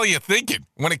 what the hell are you thinking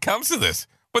when it comes to this?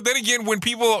 But then again, when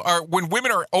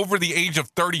women are over the age of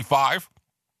 35,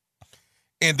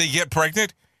 and they get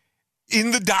pregnant,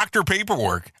 in the doctor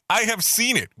paperwork, I have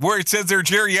seen it where it says they're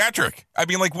geriatric. I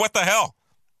mean, like, what the hell?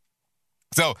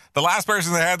 So the last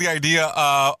person that had the idea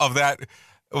of that,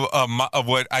 of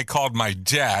what I called my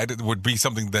dad, would be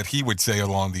something that he would say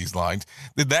along these lines.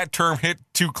 Did that term hit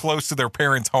too close to their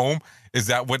parents' home? Is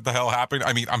that what the hell happened?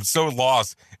 I mean, I'm so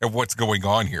lost at what's going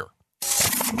on here.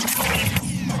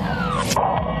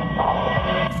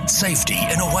 Safety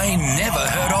in a way never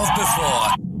heard of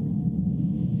before.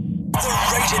 The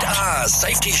Rated R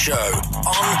Safety Show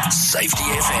on Safety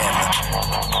FM.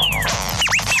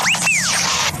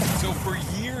 So for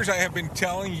years, I have been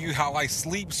telling you how I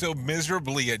sleep so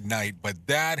miserably at night, but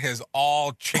that has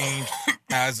all changed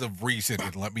as of recent,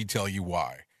 and let me tell you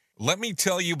why. Let me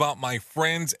tell you about my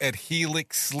friends at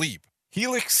Helix Sleep.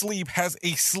 Helix Sleep has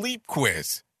a sleep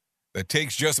quiz that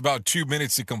takes just about 2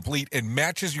 minutes to complete and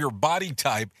matches your body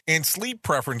type and sleep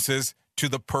preferences to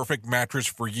the perfect mattress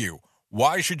for you.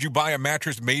 Why should you buy a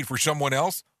mattress made for someone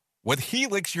else? With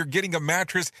Helix, you're getting a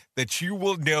mattress that you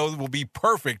will know will be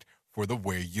perfect for the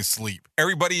way you sleep.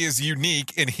 Everybody is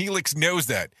unique, and Helix knows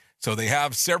that. So they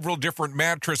have several different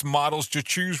mattress models to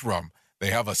choose from.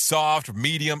 They have a soft,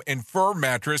 medium, and firm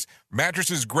mattress.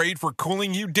 Mattress is great for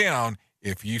cooling you down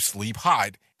if you sleep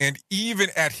hot. And even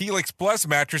at Helix Plus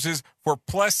mattresses for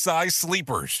plus-size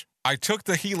sleepers. I took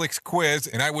the Helix quiz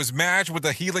and I was matched with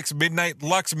the Helix Midnight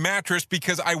Luxe mattress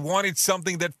because I wanted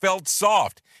something that felt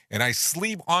soft and I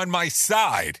sleep on my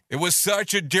side. It was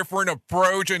such a different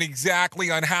approach and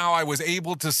exactly on how I was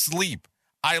able to sleep.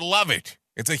 I love it.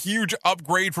 It's a huge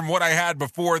upgrade from what I had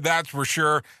before, that's for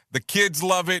sure. The kids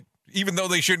love it, even though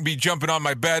they shouldn't be jumping on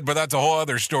my bed, but that's a whole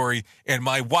other story. And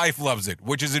my wife loves it,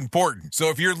 which is important. So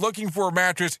if you're looking for a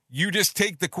mattress, you just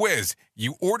take the quiz.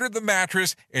 You order the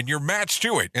mattress and you're matched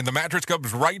to it. And the mattress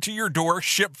comes right to your door,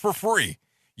 shipped for free.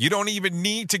 You don't even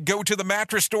need to go to the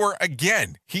mattress store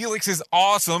again. Helix is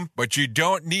awesome, but you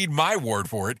don't need my word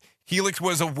for it. Helix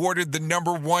was awarded the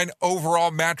 #1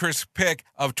 overall mattress pick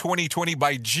of 2020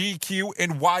 by GQ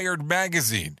and Wired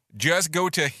magazine. Just go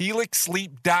to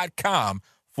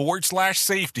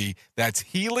helixsleep.com/safety. That's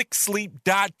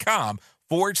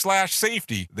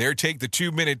helixsleep.com/safety. There, take the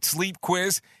 2-minute sleep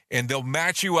quiz, and they'll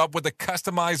match you up with a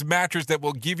customized mattress that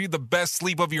will give you the best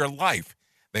sleep of your life.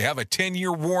 They have a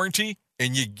 10-year warranty,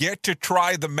 and you get to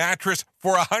try the mattress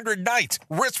for 100 nights,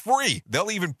 risk-free. They'll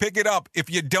even pick it up if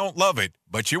you don't love it,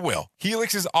 but you will.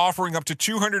 Helix is offering up to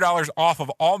 $200 off of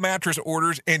all mattress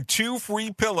orders and 2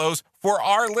 free pillows for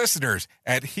our listeners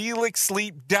at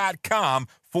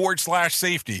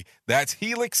helixsleep.com/safety. That's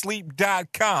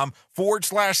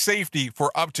helixsleep.com/safety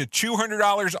for up to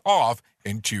 $200 off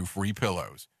and 2 free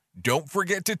pillows. Don't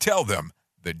forget to tell them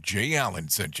that Jay Allen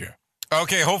sent you.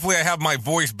 Okay, hopefully I have my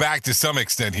voice back to some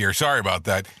extent here. Sorry about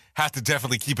that. Have to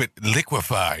definitely keep it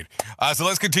liquefied. So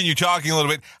let's continue talking a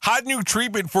little bit. Hot new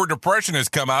treatment for depression has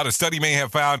come out. A study may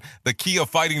have found the key of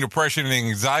fighting depression and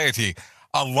anxiety.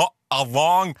 A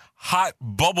long, hot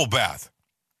bubble bath.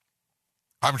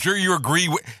 I'm sure you agree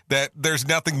that there's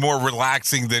nothing more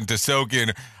relaxing than to soak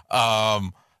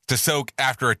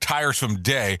after a tiresome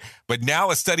day. But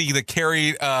now a study that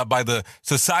carried by the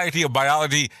Society of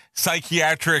Biology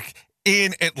Psychiatric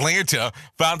in Atlanta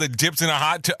found that dips in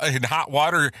hot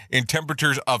water in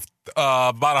temperatures of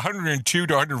about 102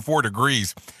 to 104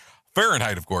 degrees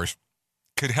Fahrenheit, of course,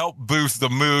 could help boost the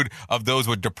mood of those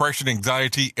with depression,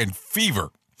 anxiety, and fever.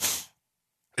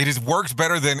 It works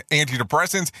better than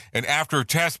antidepressants, and after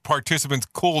test participants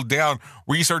cooled down,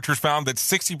 researchers found that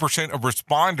 60% of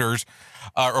responders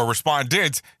or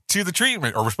respondents to the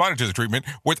treatment or responded to the treatment,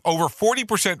 with over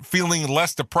 40% feeling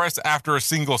less depressed after a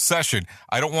single session.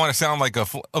 I don't want to sound like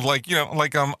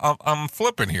I'm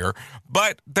flipping here,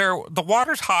 but the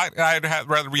water's hot. I'd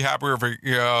rather be happier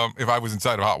if I was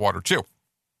inside of hot water too.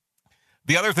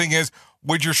 The other thing is,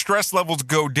 would your stress levels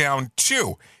go down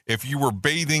too if you were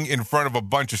bathing in front of a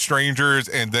bunch of strangers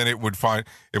and then it was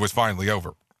finally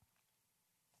over?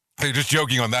 Hey, just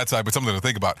joking on that side, but something to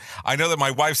think about. I know that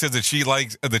my wife says that she's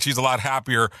a lot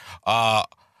happier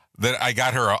that I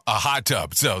got her a hot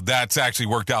tub. So that's actually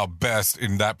worked out best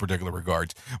in that particular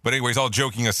regards. But anyways, all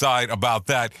joking aside about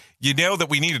that, you know that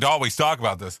we needed to always talk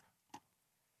about this.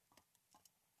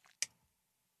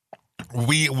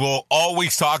 We will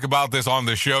always talk about this on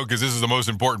the show because this is the most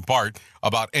important part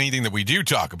about anything that we do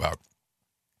talk about.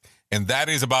 And that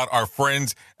is about our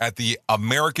friends at the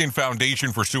American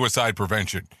Foundation for Suicide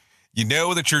Prevention. You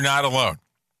know that you're not alone.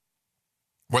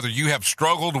 Whether you have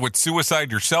struggled with suicide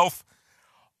yourself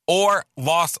or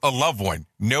lost a loved one,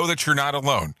 know that you're not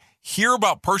alone. Hear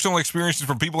about personal experiences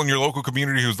from people in your local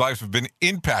community whose lives have been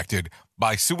impacted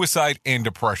by suicide and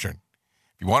depression.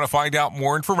 If you want to find out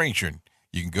more information,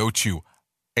 you can go to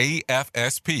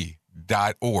afsp.org.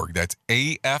 That's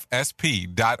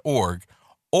afsp.org.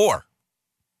 Or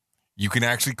you can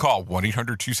actually call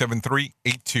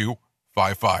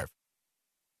 1-800-273-8255.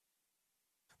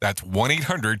 That's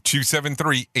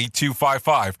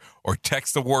 1-800-273-8255. Or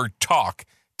text the word TALK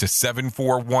to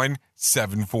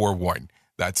 741-741.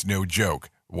 That's no joke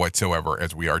whatsoever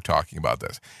as we are talking about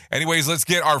this. Anyways, let's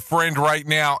get our friend right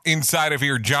now inside of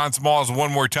here, John Smalls, one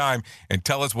more time, and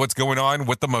tell us what's going on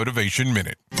with the Motivation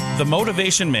Minute. The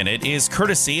Motivation Minute is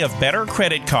courtesy of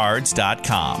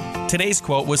BetterCreditCards.com. Today's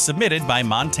quote was submitted by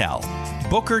Montel.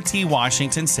 Booker T.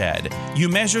 Washington said, "You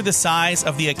measure the size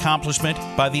of the accomplishment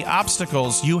by the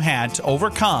obstacles you had to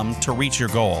overcome to reach your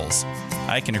goals."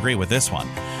 I can agree with this one.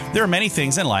 There are many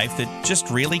things in life that just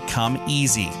really come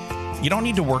easy. You don't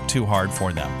need to work too hard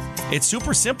for them. It's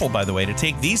super simple, by the way, to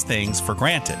take these things for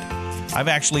granted. I've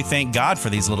actually thanked God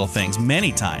for these little things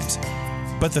many times.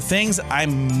 But the things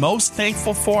I'm most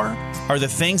thankful for are the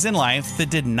things in life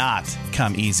that did not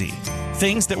come easy.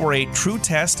 Things that were a true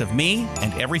test of me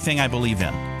and everything I believe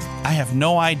in. I have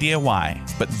no idea why,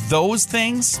 but those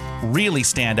things really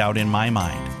stand out in my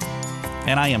mind.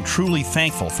 And I am truly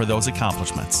thankful for those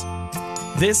accomplishments.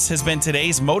 This has been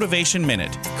today's Motivation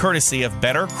Minute, courtesy of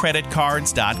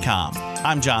BetterCreditCards.com.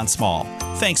 I'm John Small.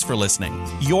 Thanks for listening.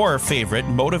 Your favorite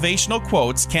motivational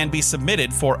quotes can be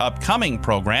submitted for upcoming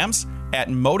programs at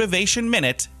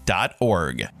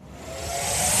motivationminute.org. Bringing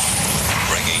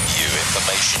you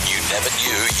information you never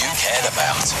knew you cared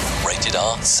about. Rated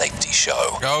R Safety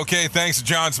Show. Okay, thanks to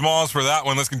John Smalls for that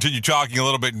one. Let's continue talking a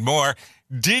little bit more.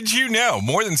 Did you know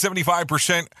more than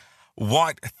 75%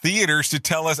 want theaters to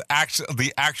tell us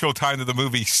the actual time that the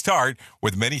movies start?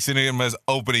 With many cinemas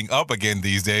opening up again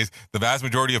these days, the vast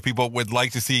majority of people would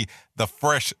like to see the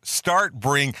fresh start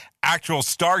bring actual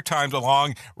start times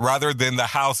along rather than the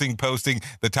housing posting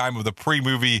the time of the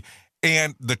pre-movie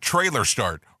and the trailer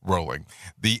start rolling.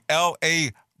 The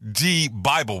LAD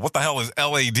Bible. What the hell is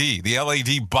LAD? The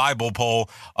LAD Bible poll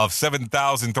of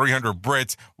 7,300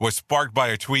 Brits was sparked by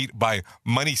a tweet by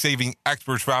Money Saving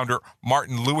Experts founder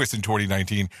Martin Lewis in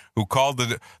 2019, who called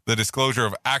the disclosure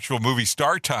of actual movie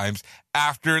start times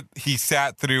after he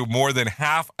sat through more than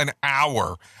half an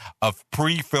hour of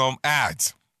pre-film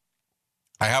ads.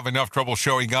 I have enough trouble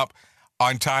showing up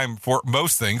on time for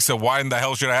most things, so why in the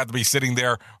hell should I have to be sitting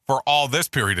there for all this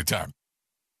period of time?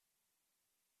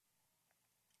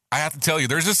 I have to tell you,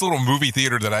 there's this little movie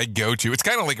theater that I go to. It's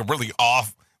kind of like a really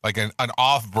off, like an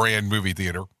off-brand movie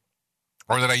theater,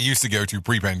 or that I used to go to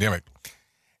pre-pandemic.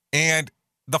 And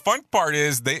the fun part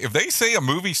is, if they say a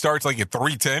movie starts like at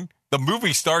 3:10, the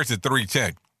movie starts at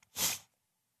 3:10.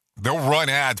 They'll run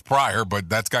ads prior, but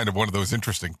that's kind of one of those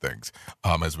interesting things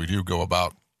as we do go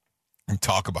about and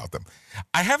talk about them.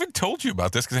 I haven't told you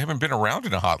about this because I haven't been around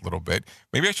in a hot little bit.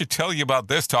 Maybe I should tell you about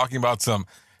this, talking about some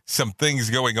things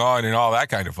going on and all that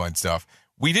kind of fun stuff.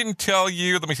 We didn't tell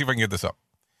you. Let me see if I can get this up.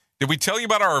 Did we tell you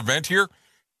about our event here?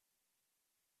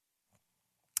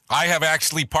 I have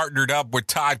actually partnered up with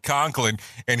Todd Conklin,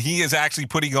 and he is actually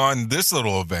putting on this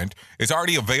little event. It's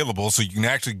already available, so you can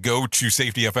actually go to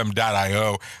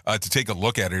safetyfm.io to take a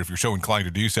look at it if you're so inclined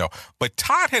to do so. But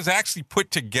Todd has actually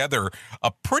put together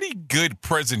a pretty good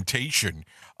presentation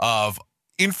of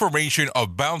information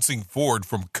of bouncing forward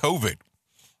from COVID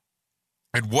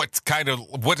and what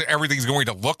everything's going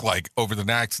to look like over the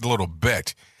next little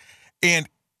bit. And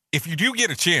if you do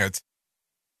get a chance,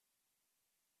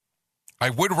 I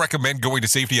would recommend going to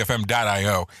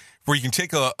safetyfm.io, where you can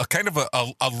take a kind of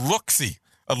a look-see,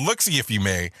 if you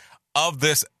may, of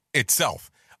this itself,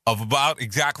 of about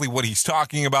exactly what he's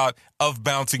talking about, of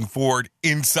bouncing forward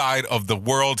inside of the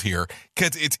world here,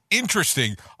 because it's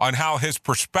interesting on how his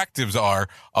perspectives are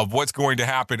of what's going to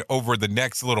happen over the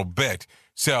next little bit.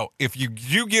 So if you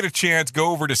do get a chance,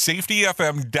 go over to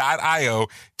safetyfm.io,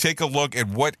 take a look at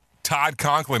what Todd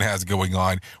Conklin has going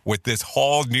on with this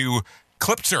whole new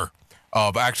Clipser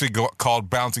of actually called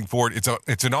Bouncing Forward.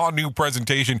 It's an all new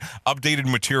presentation, updated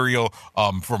material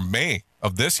from May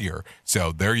of this year.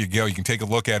 So there you go. You can take a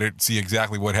look at it, see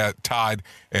exactly what Todd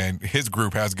and his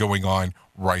group has going on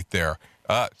right there.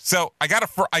 So I got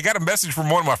a message from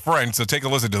one of my friends. So take a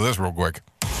listen to this real quick.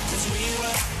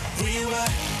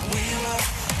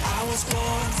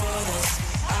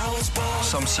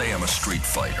 Some say I'm a street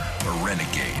fighter, a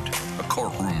renegade, a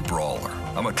courtroom brawler.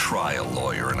 I'm a trial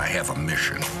lawyer, and I have a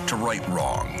mission: to right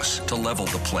wrongs, to level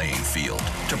the playing field,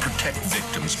 to protect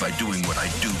victims by doing what I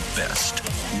do best: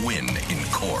 win in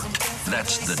court.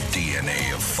 That's the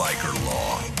DNA of Feiger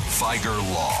Law. Feiger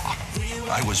Law.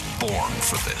 I was born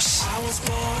for this.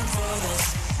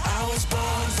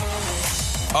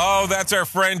 Oh, that's our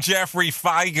friend Jeffrey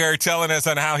Feiger telling us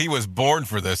on how he was born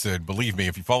for this. And believe me,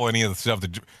 if you follow any of the stuff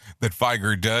that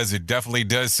Feiger does, it definitely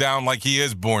does sound like he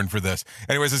is born for this.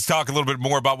 Anyways, let's talk a little bit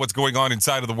more about what's going on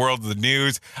inside of the world of the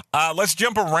news. Let's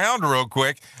jump around real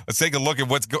quick. Let's take a look at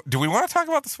do we want to talk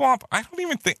about the swamp? I don't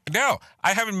even think. No,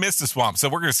 I haven't missed the swamp, so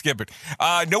we're going to skip it.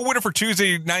 No winner for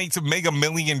Tuesday night's Mega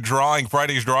Million drawing.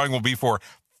 Friday's drawing will be for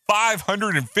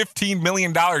 $515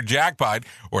 million jackpot,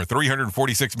 or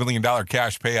 $346 million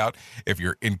cash payout, if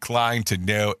you're inclined to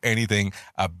know anything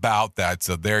about that.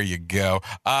 So there you go.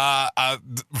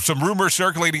 Some rumors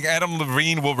circulating: Adam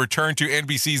Levine will return to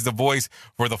NBC's The Voice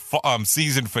for the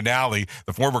season finale.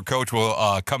 The former coach will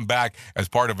come back as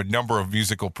part of a number of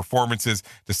musical performances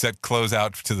to set close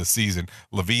out to the season.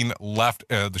 Levine left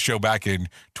the show back in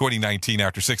 2019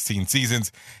 after 16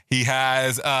 seasons.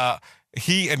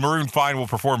 He and Maroon 5 will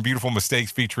perform Beautiful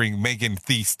Mistakes featuring Megan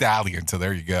Thee Stallion. So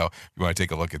there you go. If you want to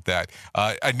take a look at that.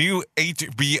 A new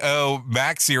HBO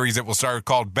Max series that will start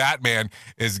called Batman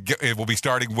it will be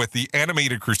starting with the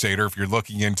animated Crusader, if you're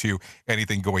looking into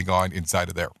anything going on inside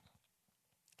of there.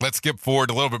 Let's skip forward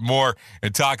a little bit more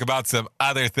and talk about some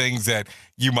other things that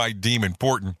you might deem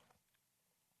important.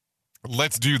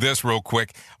 Let's do this real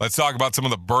quick. Let's talk about some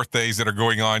of the birthdays that are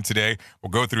going on today.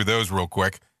 We'll go through those real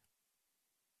quick.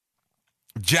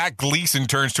 Jack Gleason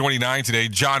turns 29 today.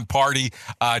 John Party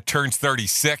turns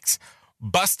 36.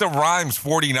 Busta Rhymes,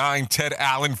 49. Ted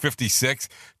Allen, 56.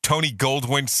 Tony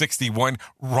Goldwyn, 61.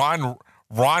 Ron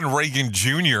Reagan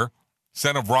Jr.,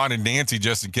 son of Ron and Nancy,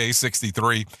 just in case,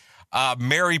 63.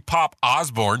 Mary Pop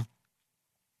Osborne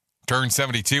turned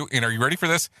 72. And are you ready for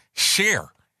this?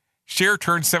 Cher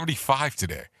turned 75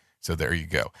 today. So there you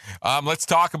go. Let's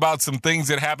talk about some things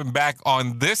that happened back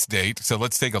on this date. So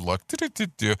let's take a look.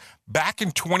 Back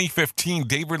in 2015,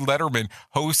 David Letterman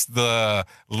hosts the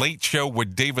Late Show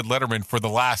with David Letterman for the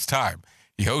last time.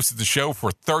 He hosted the show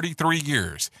for 33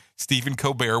 years. Stephen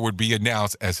Colbert would be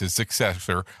announced as his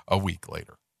successor a week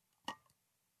later.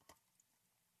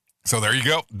 So there you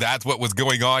go. That's what was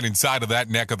going on inside of that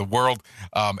neck of the world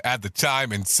at the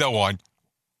time and so on.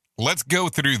 Let's go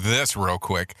through this real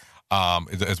quick.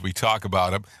 As we talk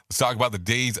about them, let's talk about the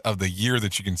days of the year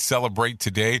that you can celebrate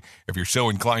today, if you're so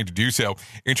inclined to do so.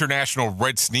 International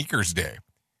Red Sneakers Day.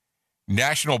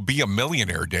 National Be a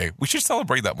Millionaire Day. We should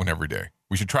celebrate that one every day.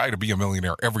 We should try to be a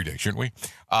millionaire every day, shouldn't we?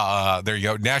 There you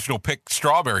go. National Pick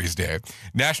Strawberries Day.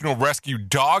 National Rescue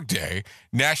Dog Day.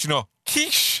 National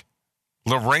Quiche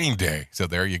Lorraine Day. So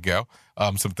there you go.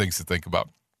 Some things to think about.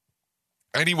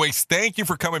 Anyways, thank you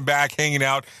for coming back, hanging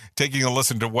out, taking a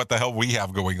listen to what the hell we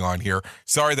have going on here.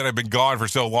 Sorry that I've been gone for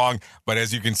so long, but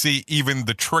as you can see, even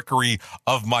the trickery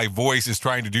of my voice is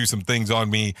trying to do some things on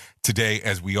me today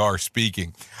as we are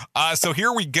speaking. So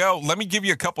here we go. Let me give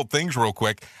you a couple things real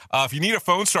quick. If you need a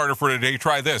phone starter for today,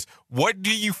 try this. What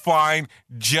do you find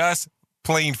just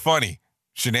plain funny?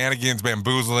 Shenanigans,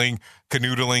 bamboozling,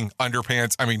 canoodling,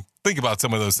 underpants. I mean, think about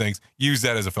some of those things. Use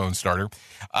that as a phone starter.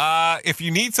 If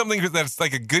you need something that's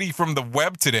like a goodie from the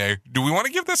web today, do we want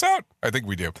to give this out? I think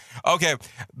we do. Okay.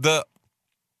 The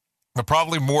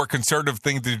probably more conservative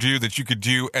thing to do that you could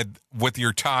do with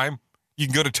your time, you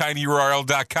can go to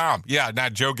tinyurl.com. Yeah,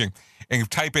 not joking. And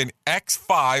type in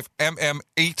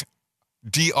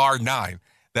X5MM8DR9.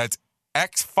 That's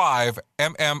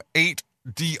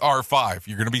X5MM8DR5.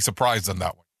 You're going to be surprised on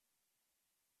that one.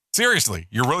 Seriously,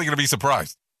 you're really going to be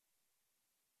surprised.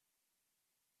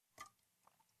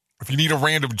 If you need a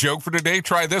random joke for today,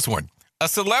 try this one. A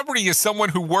celebrity is someone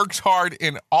who works hard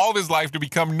in all of his life to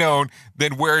become known,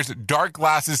 then wears dark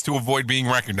glasses to avoid being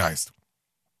recognized.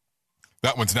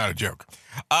 That one's not a joke.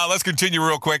 Let's continue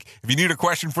real quick. If you need a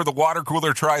question for the water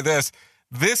cooler, try this.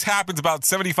 This happens about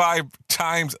 75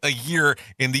 times a year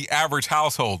in the average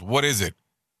household. What is it?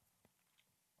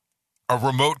 A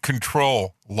remote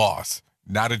control loss.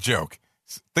 Not a joke.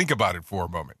 Think about it for a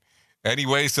moment.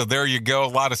 Anyway, so there you go. A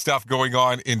lot of stuff going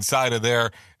on inside of there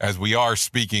as we are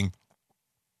speaking.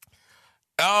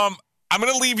 I'm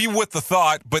going to leave you with the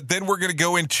thought, but then we're going to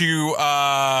go into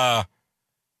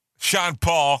Sean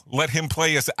Paul. Let him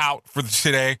play us out for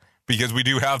today because we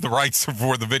do have the rights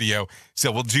for the video.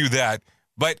 So we'll do that.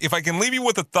 But if I can leave you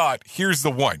with a thought, here's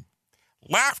the one.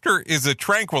 Laughter is a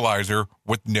tranquilizer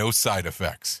with no side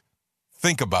effects.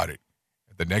 Think about it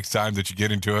the next time that you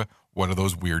get into one of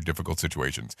those weird, difficult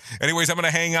situations. Anyways, I'm going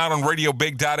to hang out on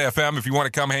RadioBig.fm if you want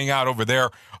to come hang out over there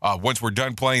once we're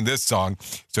done playing this song.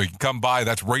 So you can come by.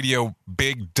 That's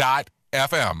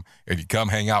RadioBig.fm, and you come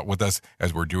hang out with us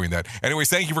as we're doing that. Anyways,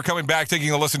 thank you for coming back,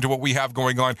 taking a listen to what we have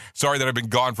going on. Sorry that I've been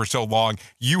gone for so long.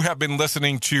 You have been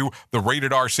listening to the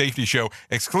Rated R Safety Show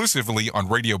exclusively on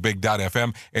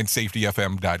RadioBig.fm and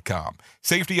SafetyFM.com.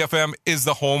 Safety FM is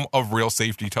the home of real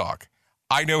safety talk.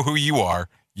 I know who you are.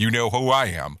 You know who I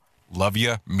am. Love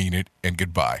you, mean it, and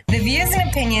goodbye. The views and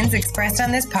opinions expressed on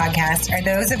this podcast are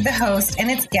those of the host and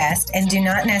its guest and do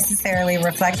not necessarily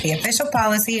reflect the official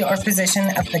policy or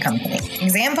position of the company.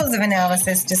 Examples of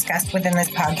analysis discussed within this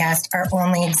podcast are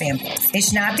only examples. They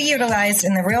should not be utilized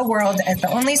in the real world as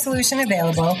the only solution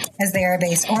available, as they are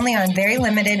based only on very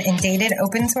limited and dated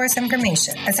open source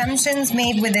information. Assumptions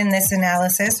made within this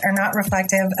analysis are not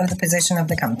reflective of the position of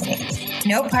the company.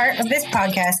 No part of this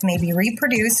podcast may be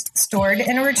reproduced, stored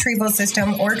in a retrieval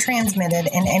system, or transmitted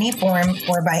in any form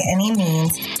or by any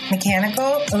means,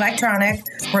 mechanical, electronic,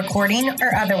 recording,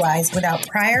 or otherwise, without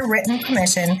prior written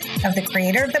permission of the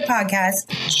creator of the podcast,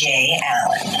 Jay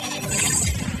Allen.